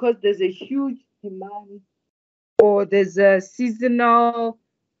overtime, because there's a huge demand or there's a seasonal,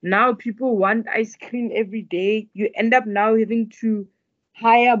 now people want ice cream every day, you end up now having to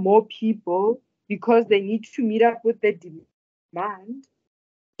hire more people because they need to meet up with the demand.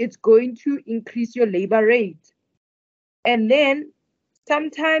 It's going to increase your labor rate. And then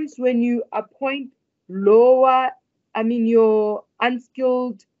sometimes when you appoint your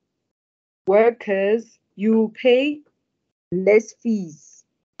unskilled workers, you pay less fees.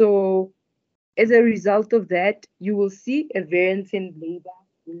 So as a result of that, you will see a variance in labor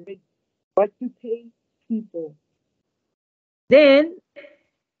rate, what you pay people. Then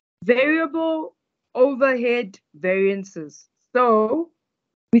variable overhead variances. So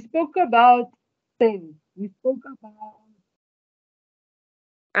we spoke about things. We spoke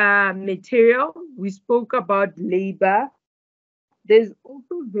about material. We spoke about labor. There's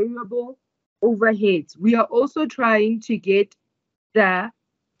also variable overheads. We are also trying to get the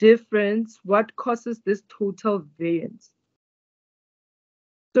difference, what causes this total variance.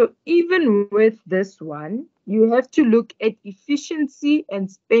 So even with this one, you have to look at efficiency and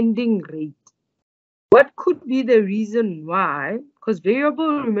spending rate. What could be the reason why? Because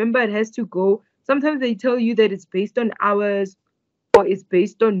variable, remember, it has to go. Sometimes they tell you that it's based on hours or it's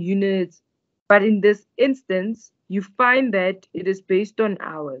based on units. But in this instance, you find that it is based on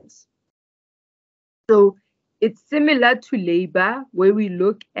hours. So it's similar to labor, where we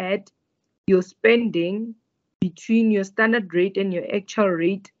look at your spending between your standard rate and your actual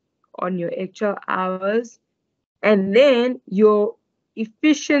rate on your actual hours. And then your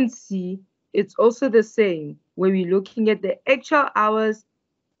efficiency, it's also the same, where we're looking at the actual hours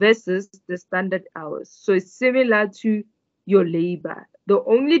versus the standard hours. So it's similar to your labor. The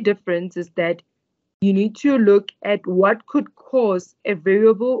only difference is that you need to look at what could cause a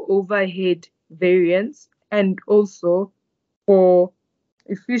variable overhead variance, and also for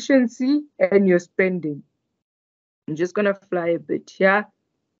efficiency and your spending. I'm just going to fly a bit here.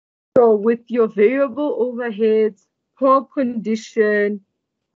 So with your variable overheads, poor condition,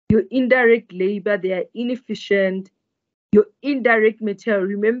 your indirect labor, they are inefficient. Your indirect material,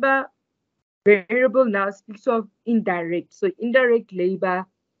 remember, variable now speaks of indirect. So indirect labor,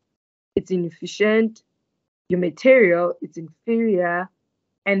 it's inefficient. Your material, it's inferior.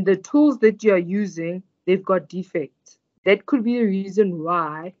 And the tools that you're using, they've got defects. That could be the reason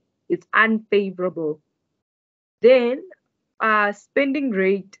why it's unfavorable. Then spending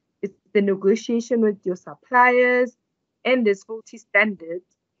rate is the negotiation with your suppliers, and there's faulty standards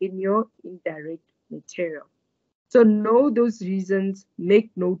in your indirect material. So know those reasons,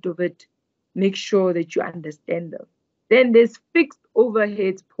 make note of it, make sure that you understand them. Then there's fixed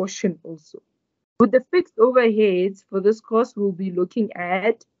overheads portion also. With the fixed overheads for this course, we'll be looking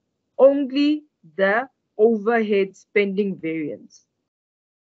at only the overhead spending variance.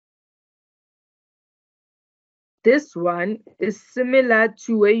 This one is similar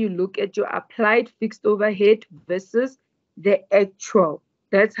to where you look at your applied fixed overhead versus the actual.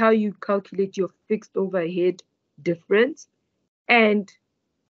 That's how you calculate your fixed overhead difference. And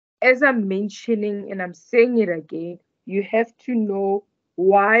as I'm mentioning, and I'm saying it again, you have to know,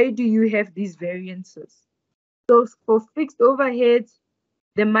 why do you have these variances? So for fixed overheads,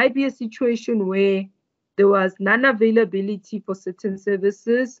 there might be a situation where there was non-availability for certain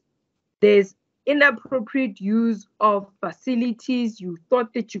services. There's inappropriate use of facilities. You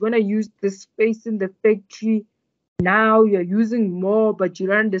thought that you're going to use the space in the factory. Now you're using more, but you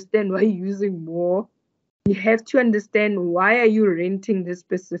don't understand why you're using more. You have to understand, why are you renting this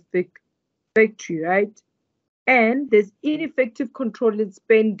specific factory, right? And there's ineffective control in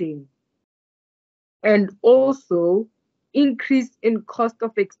spending. And also increase in cost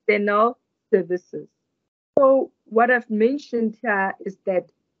of external services. So what I've mentioned here is that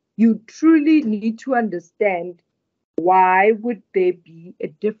you truly need to understand, why would there be a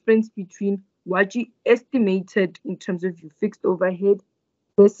difference between what you estimated in terms of your fixed overhead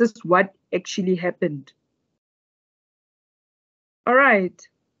versus what actually happened. All right.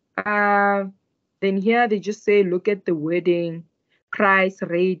 Then here they just say, look at the wording, price,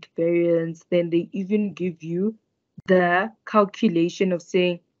 rate, variance. Then they even give you the calculation of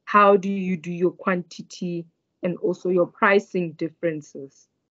saying, how do you do your quantity and also your pricing differences.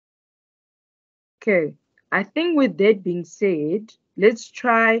 Okay, I think with that being said, let's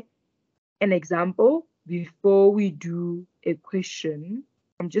try an example before we do a question.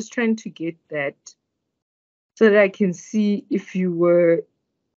 I'm just trying to get that so that I can see if you were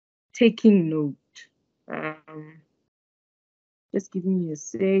taking note. Just give me a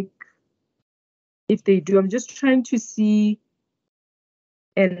sec. If they do, I'm just trying to see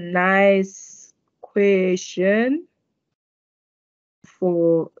a nice question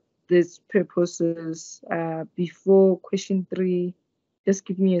for this purposes before question 3. Just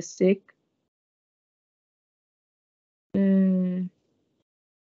give me a sec.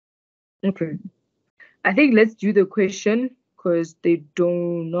 Okay, I think let's do the question because they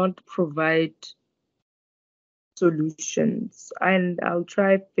do not provide solutions, and I'll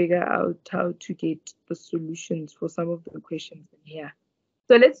try figure out how to get the solutions for some of the questions in here.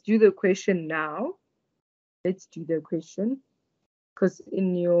 So let's do the question now. Let's do the question because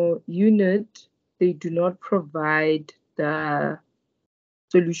in your unit they do not provide the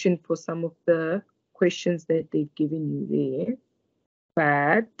solution for some of the questions that they've given you there,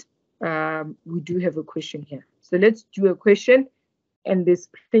 but we do have a question here. So let's do a question, and there's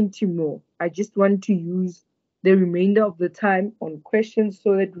plenty more. I just want to use the remainder of the time on questions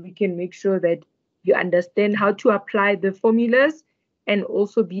so that we can make sure that you understand how to apply the formulas and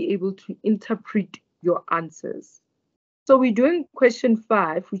also be able to interpret your answers. So we're doing question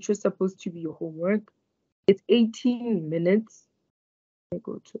 5, which was supposed to be your homework. It's 18 minutes. I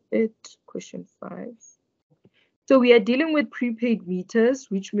go to it, question 5. So we are dealing with prepaid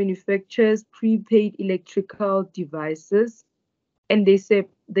meters, which manufactures prepaid electrical devices, and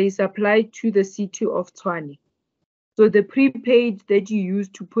they supply to the city of Tshwane. So the prepaid that you use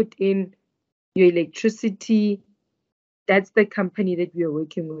to put in your electricity, that's the company that we are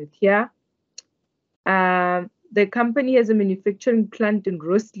working with here. The company has a manufacturing plant in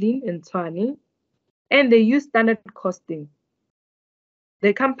Roslyn in Tshwane, and they use standard costing.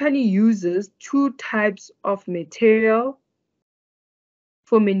 The company uses 2 types of material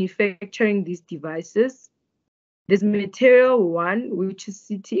for manufacturing these devices. There's material 1, which is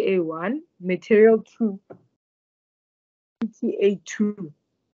CTA1, material 2, CTA2.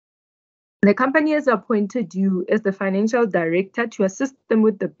 The company has appointed you as the financial director to assist them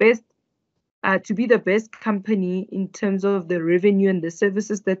with the best, to be the best company in terms of the revenue and the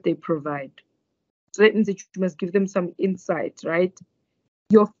services that they provide. So that means that you must give them some insights, right?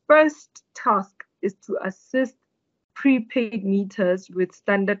 Your first task is to assist prepaid meters with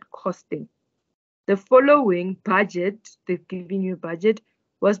standard costing. The following budget, they've given you a budget,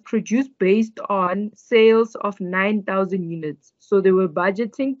 was produced based on sales of 9,000 units. So they were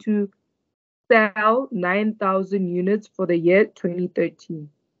budgeting to sell 9,000 units for the year 2013.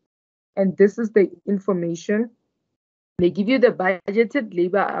 And this is the information. They give you the budgeted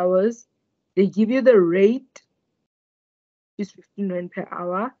labor hours. They give you the rate, which is 15 Rand per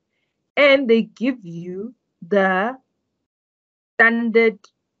hour. And they give you the standard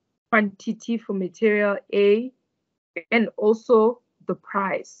quantity for material A and also the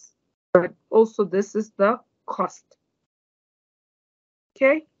price. But also this is the cost.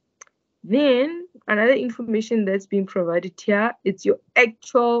 Okay. Then another information that's being provided here, it's your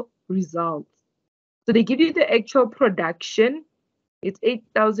actual results. So they give you the actual production. It's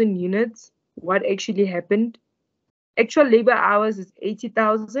 8,000 units. What actually happened? Actual labor hours is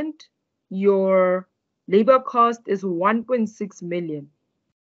 80,000. Your labor cost is 1.6 million.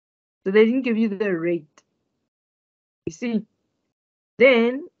 So they didn't give you the rate. You see.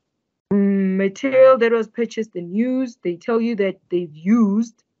 Then material that was purchased and used, they tell you that they've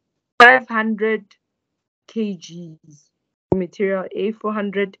used 500 kgs for material A,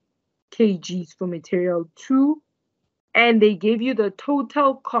 400 kgs for material 2, and they gave you the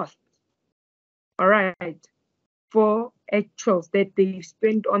total cost, all right, for actuals that they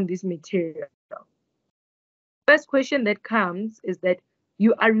spent on this material. First question that comes is that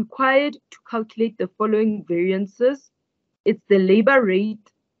you are required to calculate the following variances. It's the labor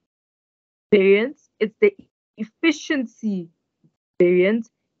rate variance, it's the efficiency variance,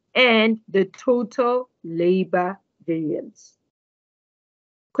 and the total labor variance.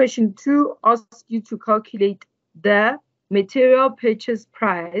 Question 2 asks you to calculate the material purchase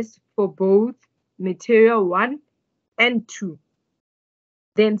price for both material 1 and 2.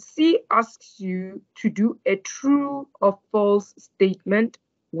 Then C asks you to do a true or false statement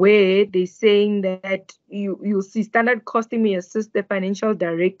where they're saying that you'll see standard costing may assist the financial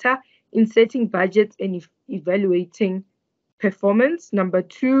director in setting budgets and evaluating performance. Number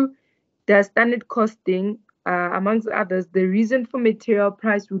 2, the standard costing, amongst others, the reason for material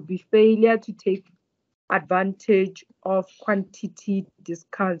price would be failure to take advantage of quantity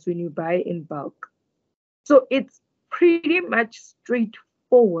discounts when you buy in bulk. So it's pretty much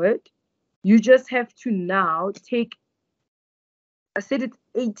straightforward. You just have to now take, I said it's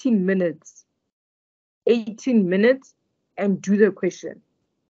 18 minutes. 18 minutes and do the question.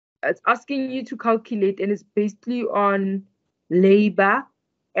 It's asking you to calculate, and it's basically on labor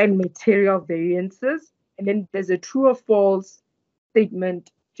and material variances. And then there's a true or false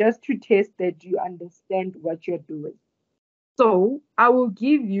statement just to test that you understand what you're doing. So I will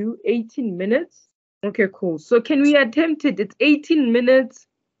give you 18 minutes. Okay, cool. So can we attempt it? It's 18 minutes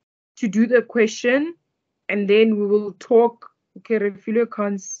to do the question, and then we will talk. Okay, Refilo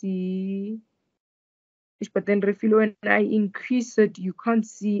can't see. But then Refilo, when I increase it, you can't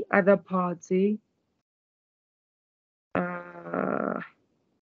see other parts, eh?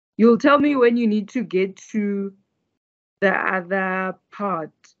 You'll tell me when you need to get to the other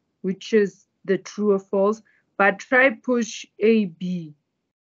part, which is the true or false, but try push A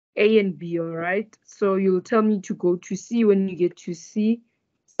and B, all right? So you'll tell me to go to C when you get to C.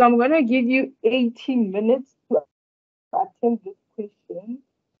 So I'm gonna give you 18 minutes to attempt this question,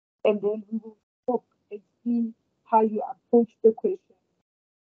 and then we will talk and see how you approach the question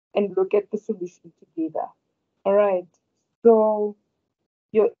and look at the solution together. All right, so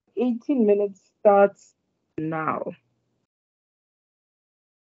your 18 minutes starts now.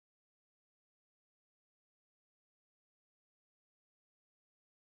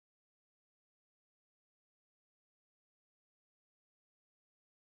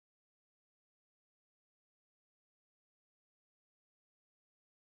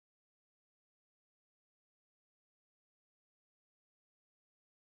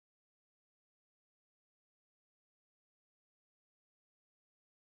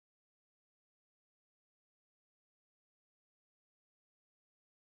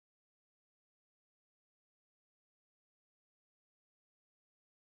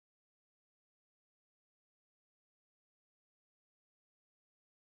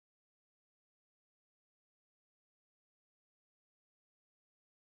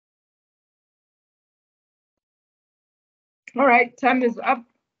 All right, time is up.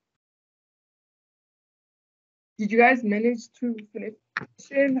 Did you guys manage to finish?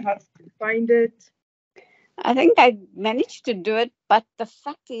 How to find it? I think I managed to do it, but the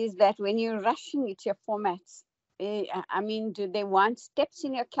fact is that when you're rushing with your formats, I mean, do they want steps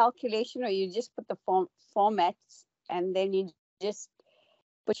in your calculation, or you just put the formats and then you just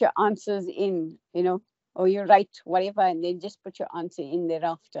put your answers in, you know, or you write whatever and then just put your answer in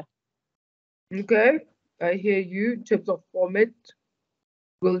thereafter? Okay, I hear you. In terms of format,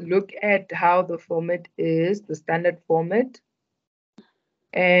 we'll look at how the format is, the standard format.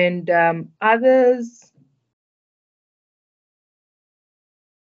 And others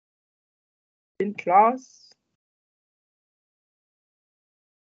in class.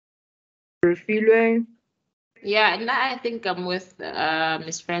 Refilwe. Yeah, and I think I'm with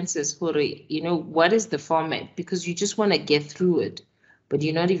Miss Francis Hori. You know, what is the format? Because you just want to get through it, but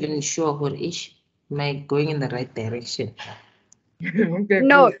you're not even sure what is. Am I going in the right direction? Okay,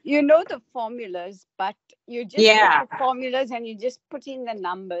 No, cool. you know the formulas, but you just put the formulas and you just put in the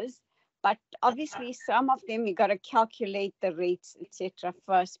numbers. But obviously, some of them you got to calculate the rates, etc.,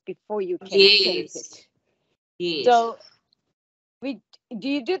 first before you can print it. Yes. So, do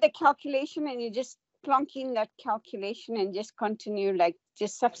you do the calculation and you just plonk in that calculation and just continue, like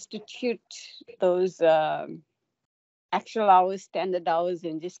just substitute those actual hours, standard hours,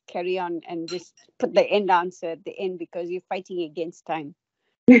 and just carry on and just put the end answer at the end, because you're fighting against time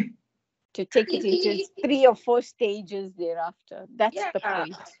to take it into 3 or 4 stages thereafter. That's the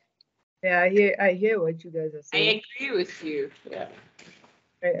point. Yeah, I hear what you guys are saying. I agree with you. Yeah.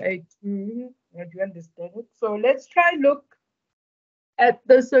 I do understand it. So let's try look at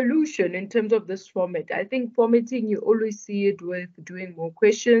the solution in terms of this format. I think formatting, you always see it with doing more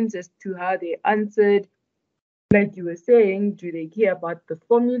questions as to how they answered. Like you were saying, do they care about the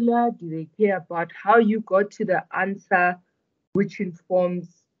formula? Do they care about how you got to the answer, which informs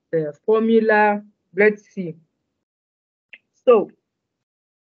the formula? Let's see. So,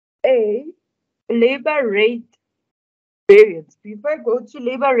 A, labor rate variance. Before I go to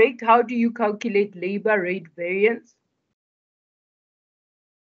labor rate, how do you calculate labor rate variance?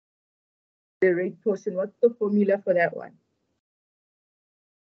 The rate portion, what's the formula for that one?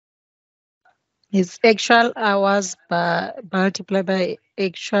 It's actual hours multiplied by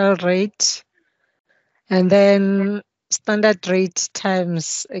actual rate. And then standard rate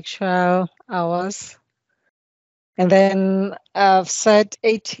times actual hours. And then I've said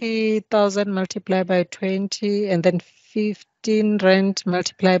 80,000 multiplied by 20, and then 15 rand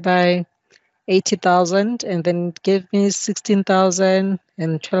multiplied by 80,000, and then it gave me 16,000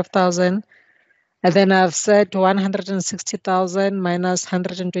 and 12,000. And then I've said 160,000 minus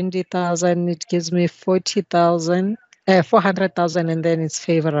 120,000, it gives me 40,000, 400,000, and then it's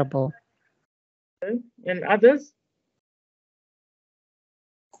favorable. And others?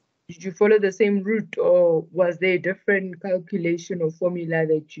 Did you follow the same route, or was there a different calculation or formula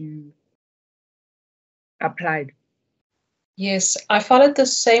that you applied? Yes, I followed the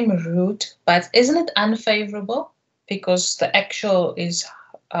same route, but isn't it unfavorable because the actual is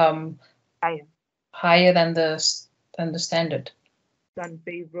higher than the standard? It's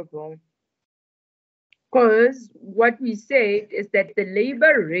unfavorable. Because what we said is that the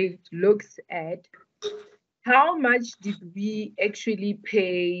labor rate looks at how much did we actually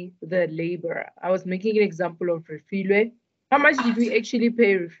pay the laborer. I was making an example of Refilwe. How much did we actually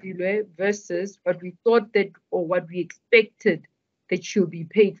pay Refilwe versus what we thought that, or what we expected that she'll be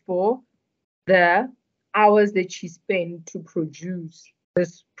paid for the hours that she spent to produce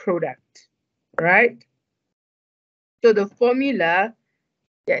this product, right? So the formula,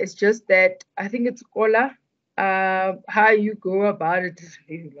 yeah, it's just that I think it's Kola. How you go about it is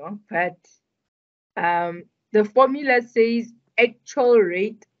really long, but the formula says actual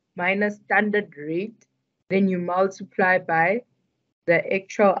rate minus standard rate, then you multiply by the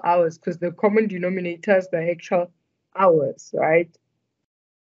actual hours, because the common denominator is the actual hours, right?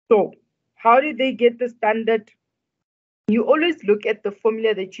 So how did they get the standard? You always look at the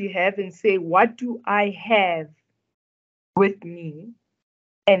formula that you have and say, what do I have with me?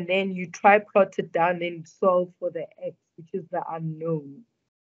 And then you try plot it down and solve for the x, which is the unknown.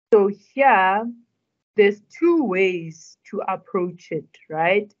 So here, there's two ways to approach it,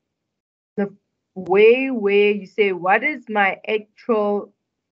 right? The way where you say, what is my actual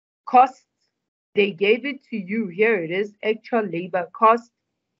cost? They gave it to you. Here it is, actual labor cost.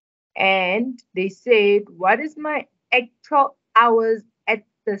 And they said, what is my actual hours at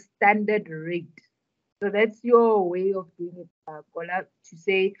the standard rate? So that's your way of doing it, Kola, to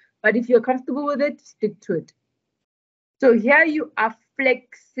say, but if you're comfortable with it, stick to it. So here you are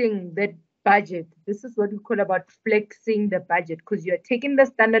flexing that budget. This is what we call about flexing the budget, because you're taking the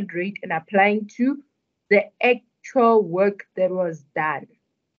standard rate and applying to the actual work that was done.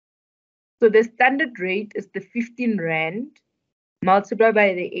 So the standard rate is the 15 Rand multiplied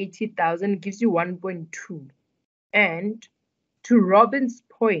by the 80,000 gives you 1.2. And to Robin's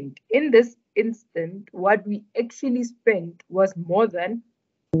point, in this instant, what we actually spent was more than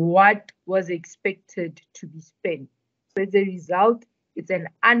what was expected to be spent. So as a result, it's an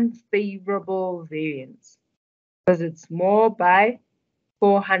unfavorable variance because it's more by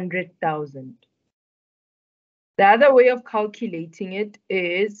 400,000. The other way of calculating it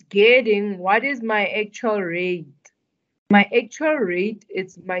is getting what is my actual rate. My actual rate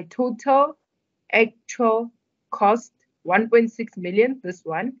is my total actual cost, 1.6 million, this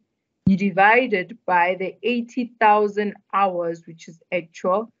one. You divide it by the 80,000 hours, which is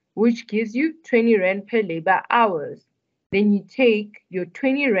actual, which gives you 20 Rand per labor hours. Then you take your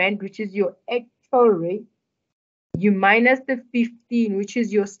 20 Rand, which is your actual rate, you minus the 15, which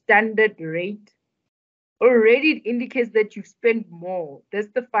is your standard rate. Already it indicates that you've spent more. That's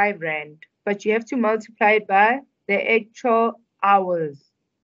the 5 Rand, but you have to multiply it by the actual hours,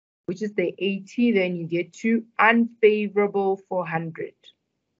 which is the 80, then you get to unfavorable 400.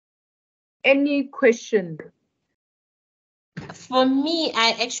 Any question? For me,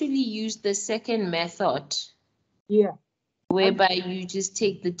 I actually use the second method. Yeah. Whereby you just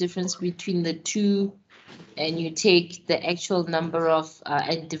take the difference between the two and you take the actual number of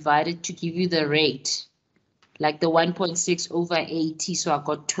and divide it to give you the rate. Like the 1.6 over 80, so I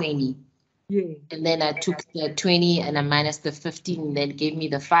got 20. Yeah. And then I took the 20 and I minus the 15, and then gave me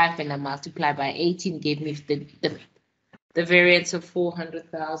the 5, and I multiplied by 18, gave me the variance of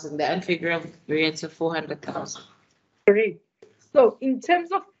 400,000, the unfavorable variance of 400,000. Great. So in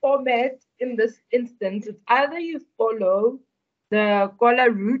terms of format, in this instance, it's either you follow the Kola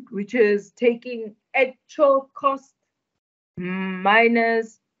route, which is taking actual cost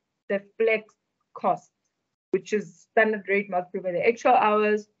minus the flex cost, which is standard rate multiplied by the actual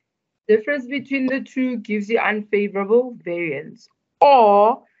hours. Difference between the two gives you unfavorable variance.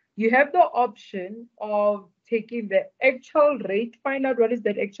 Or you have the option of taking the actual rate, find out what is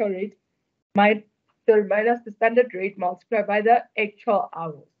that actual rate, minus the standard rate multiplied by the actual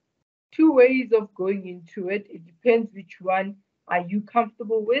hours. Two ways of going into it. It depends which one are you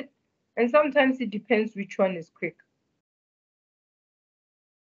comfortable with. And sometimes it depends which one is quick.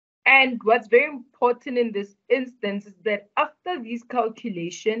 And what's very important in this instance is that after these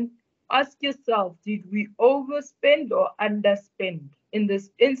calculations, ask yourself, did we overspend or underspend? In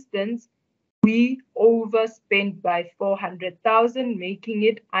this instance, we overspent by 400,000, making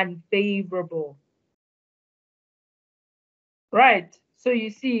it unfavorable. Right. So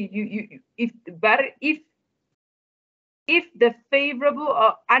you see, if the favorable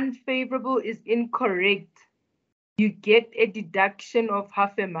or unfavorable is incorrect, you get a deduction of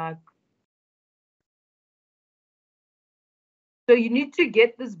half a mark. So you need to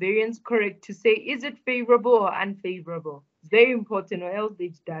get this variance correct to say, is it favorable or unfavorable? It's very important, or else they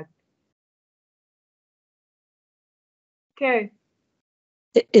deduct. Okay.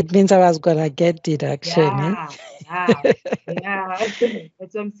 It means I was gonna get deduction. Yeah, yeah.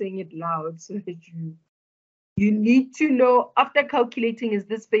 That's why I'm saying it loud, so that you need to know after calculating, is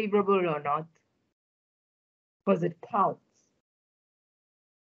this favorable or not? Because it counts.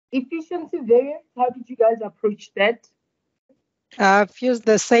 Efficiency variance, how did you guys approach that? I've used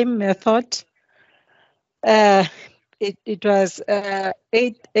the same method. It was 8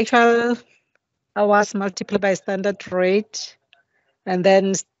 actual hours multiplied by standard rate, and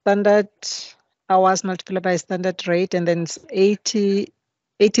then standard hours multiplied by standard rate, and then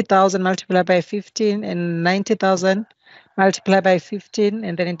 80,000 multiplied by 15, and 90,000 multiplied by 15,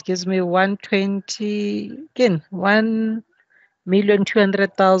 and then it gives me 120 again,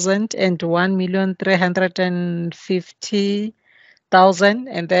 1,200,000 and 1,350,000,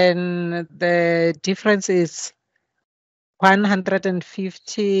 and then the difference is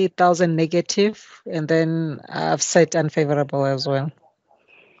 150,000 negative, and then I've set unfavorable as well.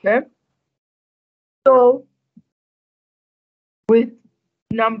 Okay. So with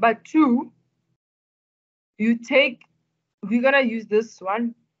number 2, you take, we're gonna use this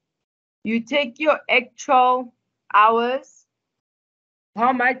one. You take your actual hours.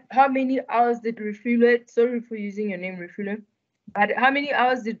 How many hours did refueler, sorry for using your name refueler, but how many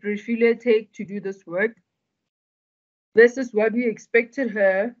hours did refueler take to do this work? This is what we expected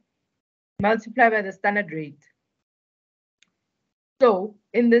her, multiply by the standard rate. So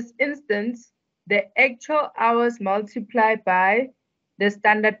in this instance, the actual hours multiplied by the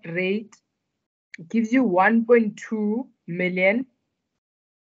standard rate gives you 1.2 million.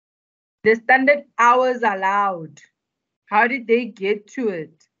 The standard hours allowed, how did they get to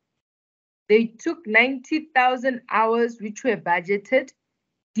it? They took 90,000 hours which were budgeted,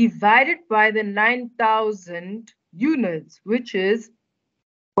 divided by the 9,000 units, which is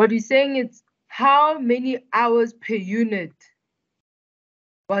what we're saying, it's how many hours per unit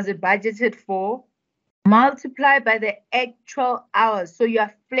was it budgeted for, multiply by the actual hours. So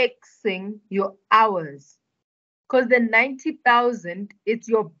you're flexing your hours, because the 90,000, it's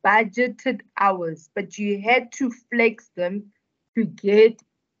your budgeted hours, but you had to flex them to get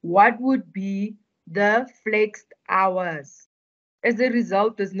what would be the flexed hours. As a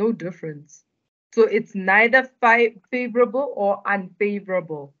result, there's no difference. So it's neither favorable or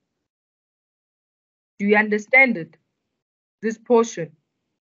unfavorable. Do you understand it? This portion.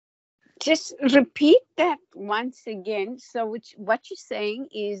 Just repeat that once again. So what you're saying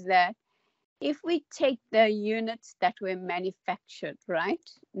is that if we take the units that were manufactured, right?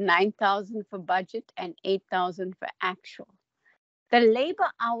 9,000 for budget and 8,000 for actual. The labor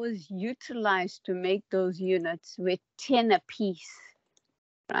hours utilized to make those units were 10 apiece,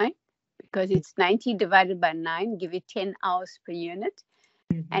 right? Because it's 90 divided by 9, give you 10 hours per unit.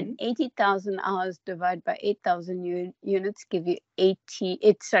 And 80,000 hours divided by 8,000 units give you 10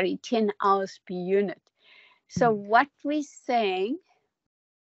 hours per unit. So what we're saying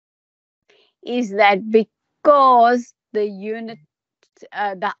is that because the unit,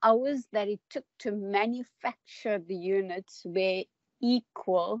 the hours that it took to manufacture the units were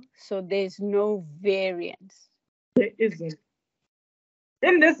equal, so there's no variance. There isn't.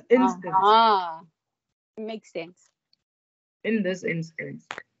 In this instance. It makes sense. In this instance,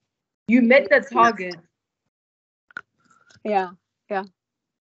 you met the target. Yeah.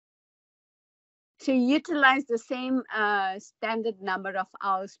 So you utilize the same standard number of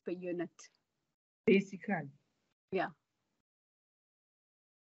hours per unit. Basically. Yeah.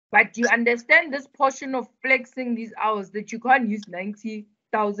 But you understand this portion of flexing these hours, that you can't use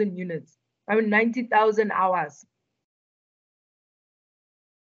 90,000 units. I mean 90,000 hours.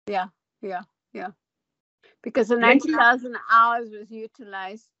 Yeah. Because the 90,000 hours was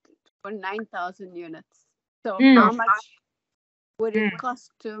utilized for 9,000 units. So how much would it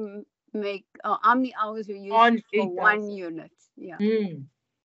cost to make, or how many hours were used for 1 unit? Yeah.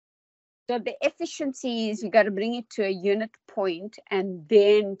 So the efficiency is you got to bring it to a unit point and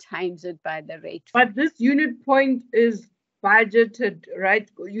then times it by the rate. But this unit point is budgeted, right?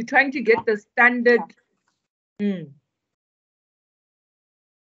 You're trying to get the standard.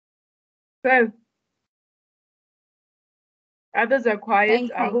 So others are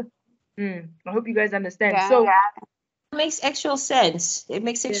quiet. I hope you guys understand. Yeah. So It makes actual sense. It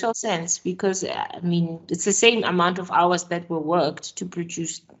makes actual sense because I mean it's the same amount of hours that were worked to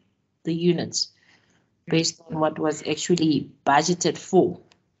produce the units based on what was actually budgeted for.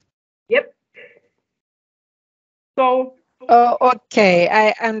 Yep. So Okay,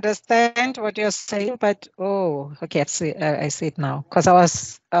 I understand what you're saying, but okay, I see it now. Because I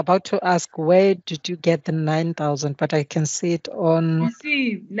was about to ask, where did you get the 9,000? But I can see it on. you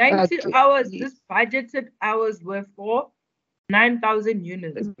see, 90 hours. This budgeted hours were for 9,000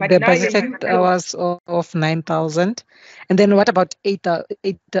 units. But The now budgeted hours of 9,000, and then what about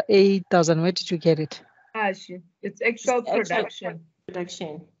 8,000? Where did you get it? It's actual production.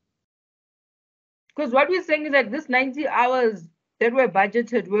 Because what we're saying is that this 90 hours that were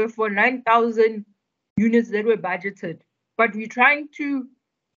budgeted were for 9,000 units that were budgeted. But we're trying to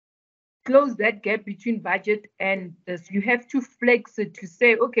close that gap between budget and this. You have to flex it to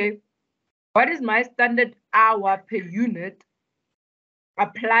say, okay, what is my standard hour per unit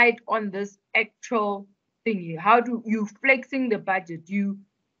applied on this actual thingy? How do you flexing the budget? You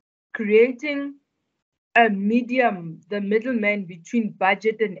creating a medium, the middleman between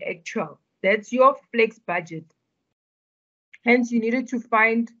budget and actual. That's your flex budget. Hence, you needed to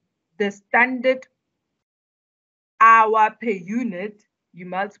find the standard hour per unit. You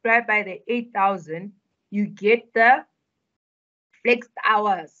multiply by the 8,000, you get the flexed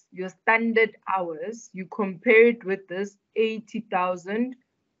hours, your standard hours. You compare it with this 80,000,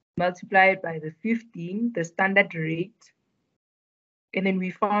 multiply it by the 15, the standard rate. And then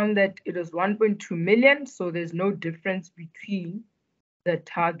we found that it was 1.2 million, so there's no difference between the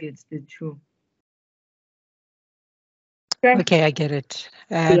targets, the two. Okay, I get it.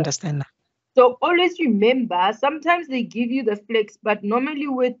 I understand now. So always remember, sometimes they give you the flex, but normally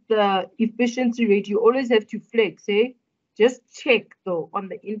with the efficiency rate, you always have to flex, eh? Just check though on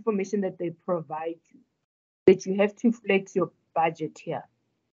the information that they provide you, that you have to flex your budget here.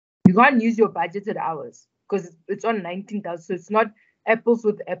 You can't use your budgeted hours because it's on 19,000, so it's not apples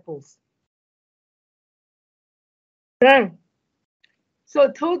with apples. So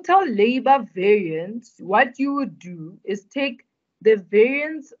total labor variance, what you would do is take the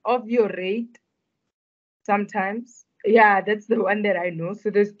variance of your rate sometimes. Yeah, that's the one that I know. So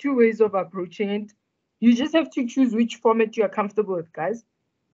there's two ways of approaching it. You just have to choose which format you are comfortable with, guys.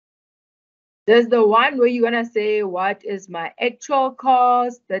 There's the one where you're going to say, what is my actual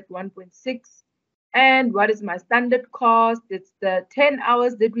cost? That's 1.6. And what is my standard cost? It's the 10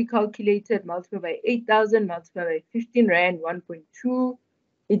 hours that we calculated, multiplied by 8,000, multiplied by 15 Rand, 1.2.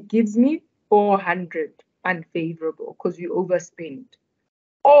 It gives me 400 unfavorable because we overspent.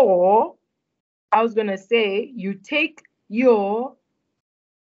 Or I was going to say, you take your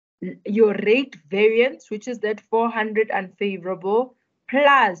rate variance, which is that 400 unfavorable,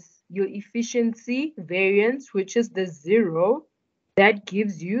 plus your efficiency variance, which is the 0. That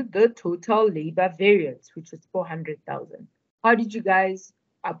gives you the total labor variance, which is 400,000. How did you guys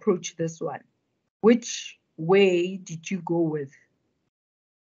approach this one? Which way did you go with?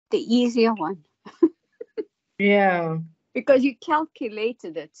 The easier one. Yeah. Because you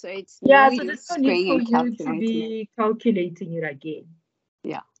calculated it, so it's so there's no need for you to be calculating it again.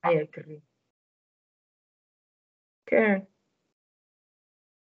 Yeah. I agree. Okay.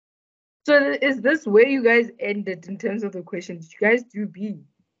 So is this where you guys ended in terms of the question? Did you guys do B?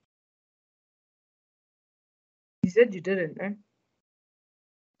 You said you didn't, eh?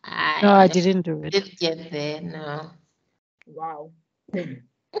 No, I didn't do it. Didn't get there, no. Wow.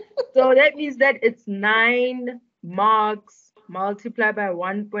 So that means that it's 9 marks multiplied by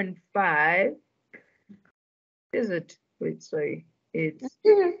 1.5. Is it? Wait, sorry. It's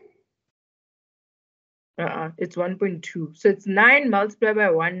it's 1.2. So it's 9 multiplied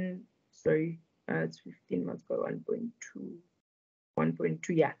by 1. Sorry, it's 15 multiplied by 1.2.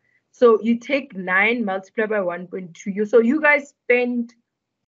 1.2, yeah. So you take 9 multiplied by 1.2. So you guys spent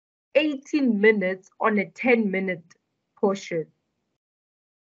 18 minutes on a 10-minute portion.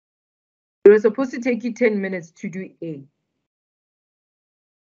 It was supposed to take you 10 minutes to do A.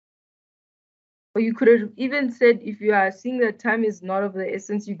 Or you could have even said, if you are seeing that time is not of the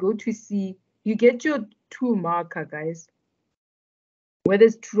essence, you go to C. You get your 2 marker, guys. Whether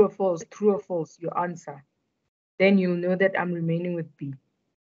it's true or false, your answer. Then you'll know that I'm remaining with B.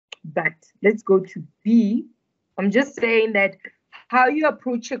 But let's go to B. I'm just saying that how you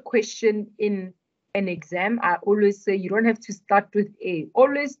approach a question in an exam, I always say you don't have to start with A.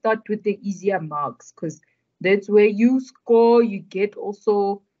 Always start with the easier marks because That's where you score. You get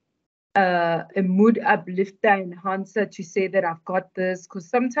also a mood uplifter enhancer to say that I've got this. Because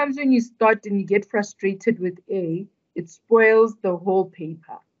sometimes when you start and you get frustrated with A, it spoils the whole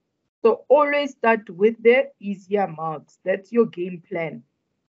paper. So always start with the easier marks. That's your game plan.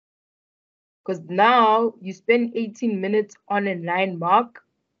 Because now you spend 18 minutes on a 9 mark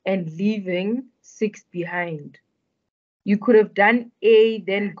and leaving 6 behind. You could have done A,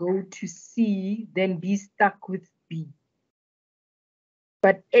 then go to C, then be stuck with B.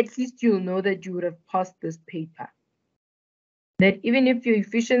 But at least you'll know that you would have passed this paper. That even if your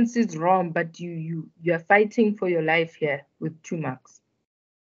efficiency is wrong, but you are fighting for your life here with 2 marks.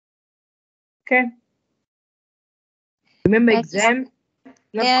 Okay. Remember, exam,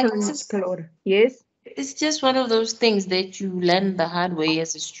 not chronological order. Yes. It's just one of those things that you learn the hard way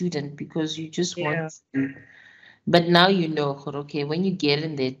as a student because you just want to. But now you know, okay, when you get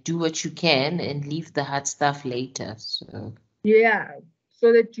in there, do what you can and leave the hard stuff later. So yeah,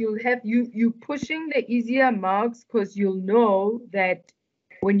 so that you'll have you pushing the easier marks, because you'll know that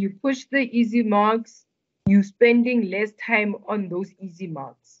when you push the easy marks, you're spending less time on those easy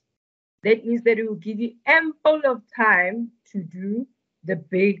marks. That means that it will give you ample of time to do the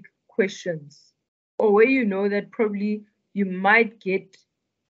big questions, or where you know that probably you might get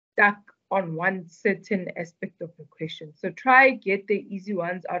stuck on one certain aspect of the question. So try get the easy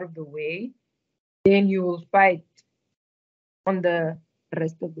ones out of the way, then you will fight on the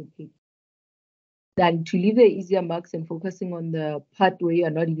rest of the paper. Than to leave the easier marks and focusing on the part where you're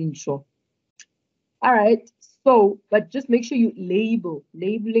not even sure. All right, so, but just make sure you label.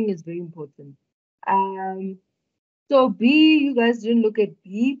 Labeling is very important. So B, you guys didn't look at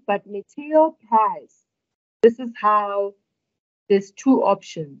B, but material price. This is how there's 2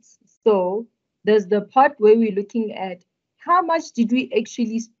 options. So there's the part where we're looking at how much did we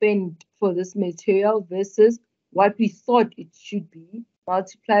actually spend for this material versus what we thought it should be,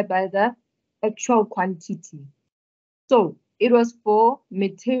 multiplied by the actual quantity. So it was for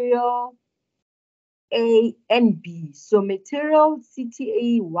material A and B. So material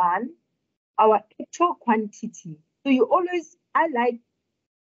CTA1, our actual quantity. So you always, I like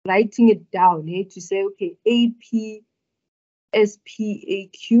writing it down here to say, okay, AP,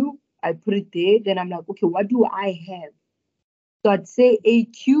 SPAQ, I put it there. Then I'm like, okay, what do I have? So I'd say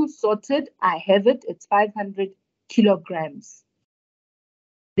AQ sorted, I have it, it's 500 kilograms.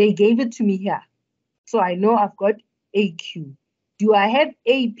 They gave it to me here. So I know I've got AQ. Do I have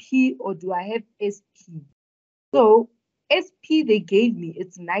AP or do I have SP? So SP they gave me,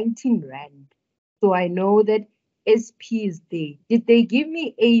 it's 19 Rand. So I know that SP is there. Did they give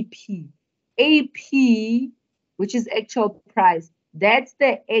me AP? AP, which is actual price, that's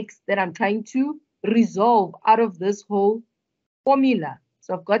the X that I'm trying to resolve out of this whole formula.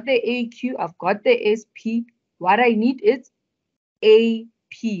 So I've got the AQ, I've got the SP. What I need is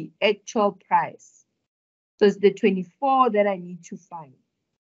AP, actual price. So it's the 24 that I need to find.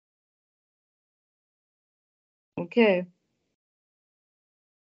 Okay.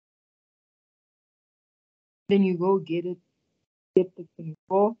 Then you go get it, get the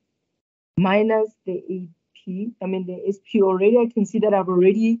 24 minus the AP, the SP already. I can see that I've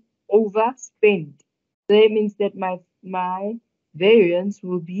already overspent. So that means that my variance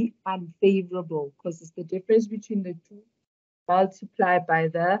will be unfavorable because it's the difference between the 2 multiplied by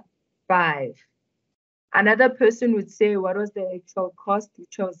the 5. Another person would say, what was the actual cost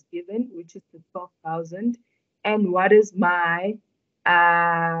which I was given, which is the 12,000, and what is my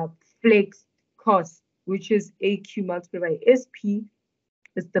flex cost, which is AQ multiplied by SP.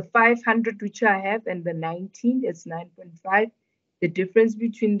 It's the 500 which I have, and the 19, it's 9.5. The difference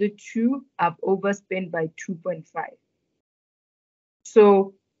between the 2, I've overspent by 2.5.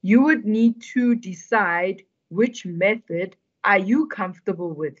 So you would need to decide which method are you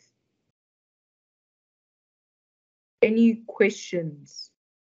comfortable with. Any questions?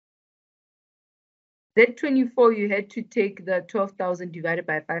 That 24, you had to take the 12,000 divided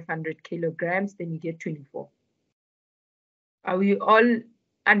by 500 kilograms, then you get 24. Are we all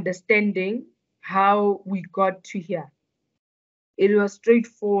understanding how we got to here? It was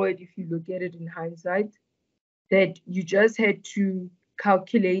straightforward if you look at it in hindsight, that you just had to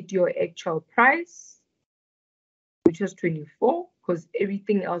calculate your actual price, which was 24, because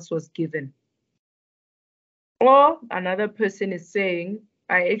everything else was given. Or another person is saying,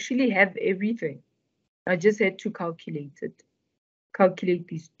 I actually have everything. I just had to calculate it. Calculate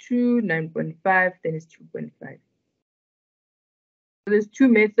these 2, 9.5, then it's 2.5. So there's 2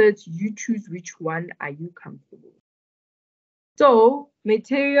 methods. You choose which one are you comfortable with. So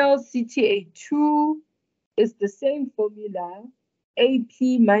material CTA2 is the same formula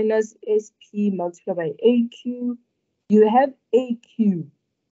AP minus SP multiplied by AQ. You have AQ.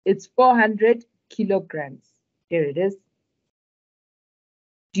 It's 400 kilograms. Here it is.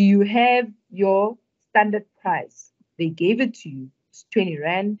 Do you have your standard price? They gave it to you. It's 20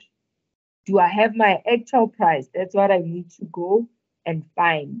 Rand. Do I have my actual price? That's what I need to go and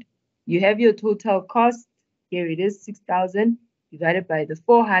find. You have your total cost. Here it is, 6,000 divided by the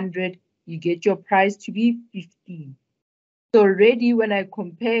 400. You get your price to be 15. So already when I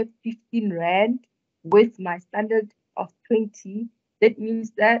compare 15 Rand with my standard of 20, that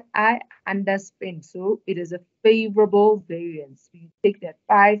means that I underspent. So it is a favorable variance. So you take that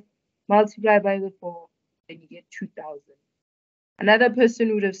 5, multiply by the 4, then you get 2,000. Another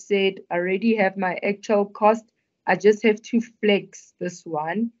person would have said, I already have my actual cost. I just have to flex this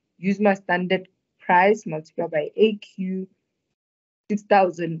one, use my standard price, multiply by AQ.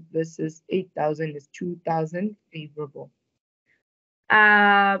 6,000 versus 8,000 is 2,000, favorable.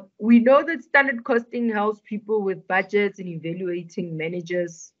 We know that standard costing helps people with budgets and evaluating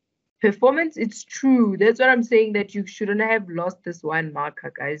managers' performance. It's true. That's what I'm saying, that you shouldn't have lost this one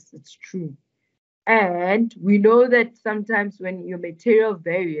marker, guys. It's true. And we know that sometimes when your material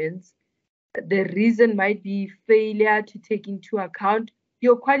variance, the reason might be failure to take into account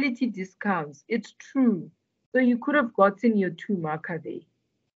your quality discounts. It's true. So you could have gotten your 2 marker there.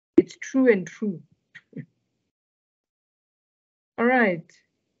 It's true and true. All right.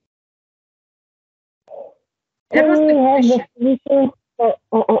 That was the question. The solution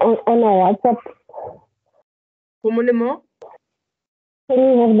on our WhatsApp? Can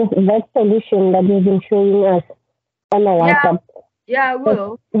you have that solution that you've been showing us on our WhatsApp? Yeah, I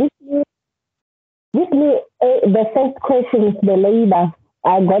will. Give me the first question is the labor.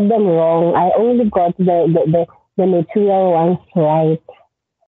 I got them wrong. I only got the material ones right.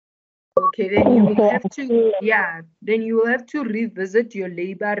 Okay, then you will have to, then you will have to revisit your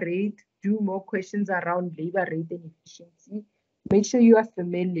labor rate, do more questions around labor rate and efficiency. Make sure you are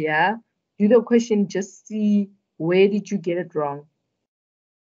familiar. Do the question, just see where did you get it wrong.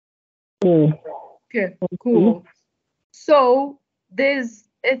 Okay, cool. So there's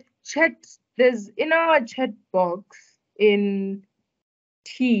a chat, in our chat box in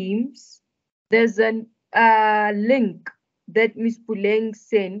Teams, there's a link that Ms. Puleng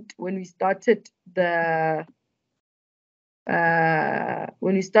sent when we started the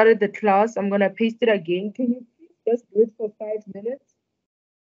class. I'm gonna paste it again. Can you please just do it for 5 minutes?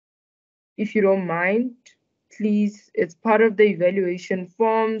 If you don't mind, please. It's part of the evaluation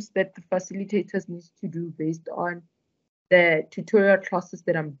forms that the facilitators need to do based on the tutorial classes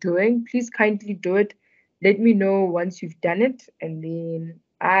that I'm doing. Please kindly do it. Let me know once you've done it, and then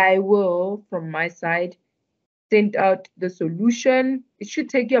I will, from my side, send out the solution. It should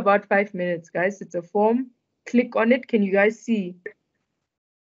take you about 5 minutes, guys. It's a form. Click on it. Can you guys see?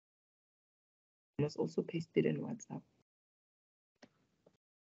 I must also paste it in WhatsApp.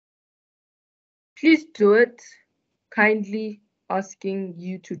 Please do it. Kindly asking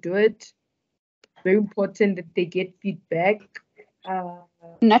you to do it. Very important that they get feedback.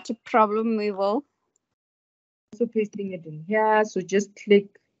 Not a problem, we will. Also pasting it in here. So just click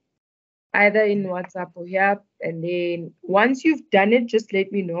either in WhatsApp or here. And then once you've done it, just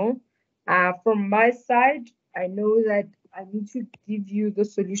let me know. From my side, I know that I need to give you the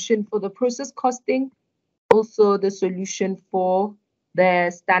solution for the process costing, also the solution for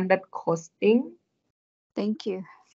the standard costing. Thank you.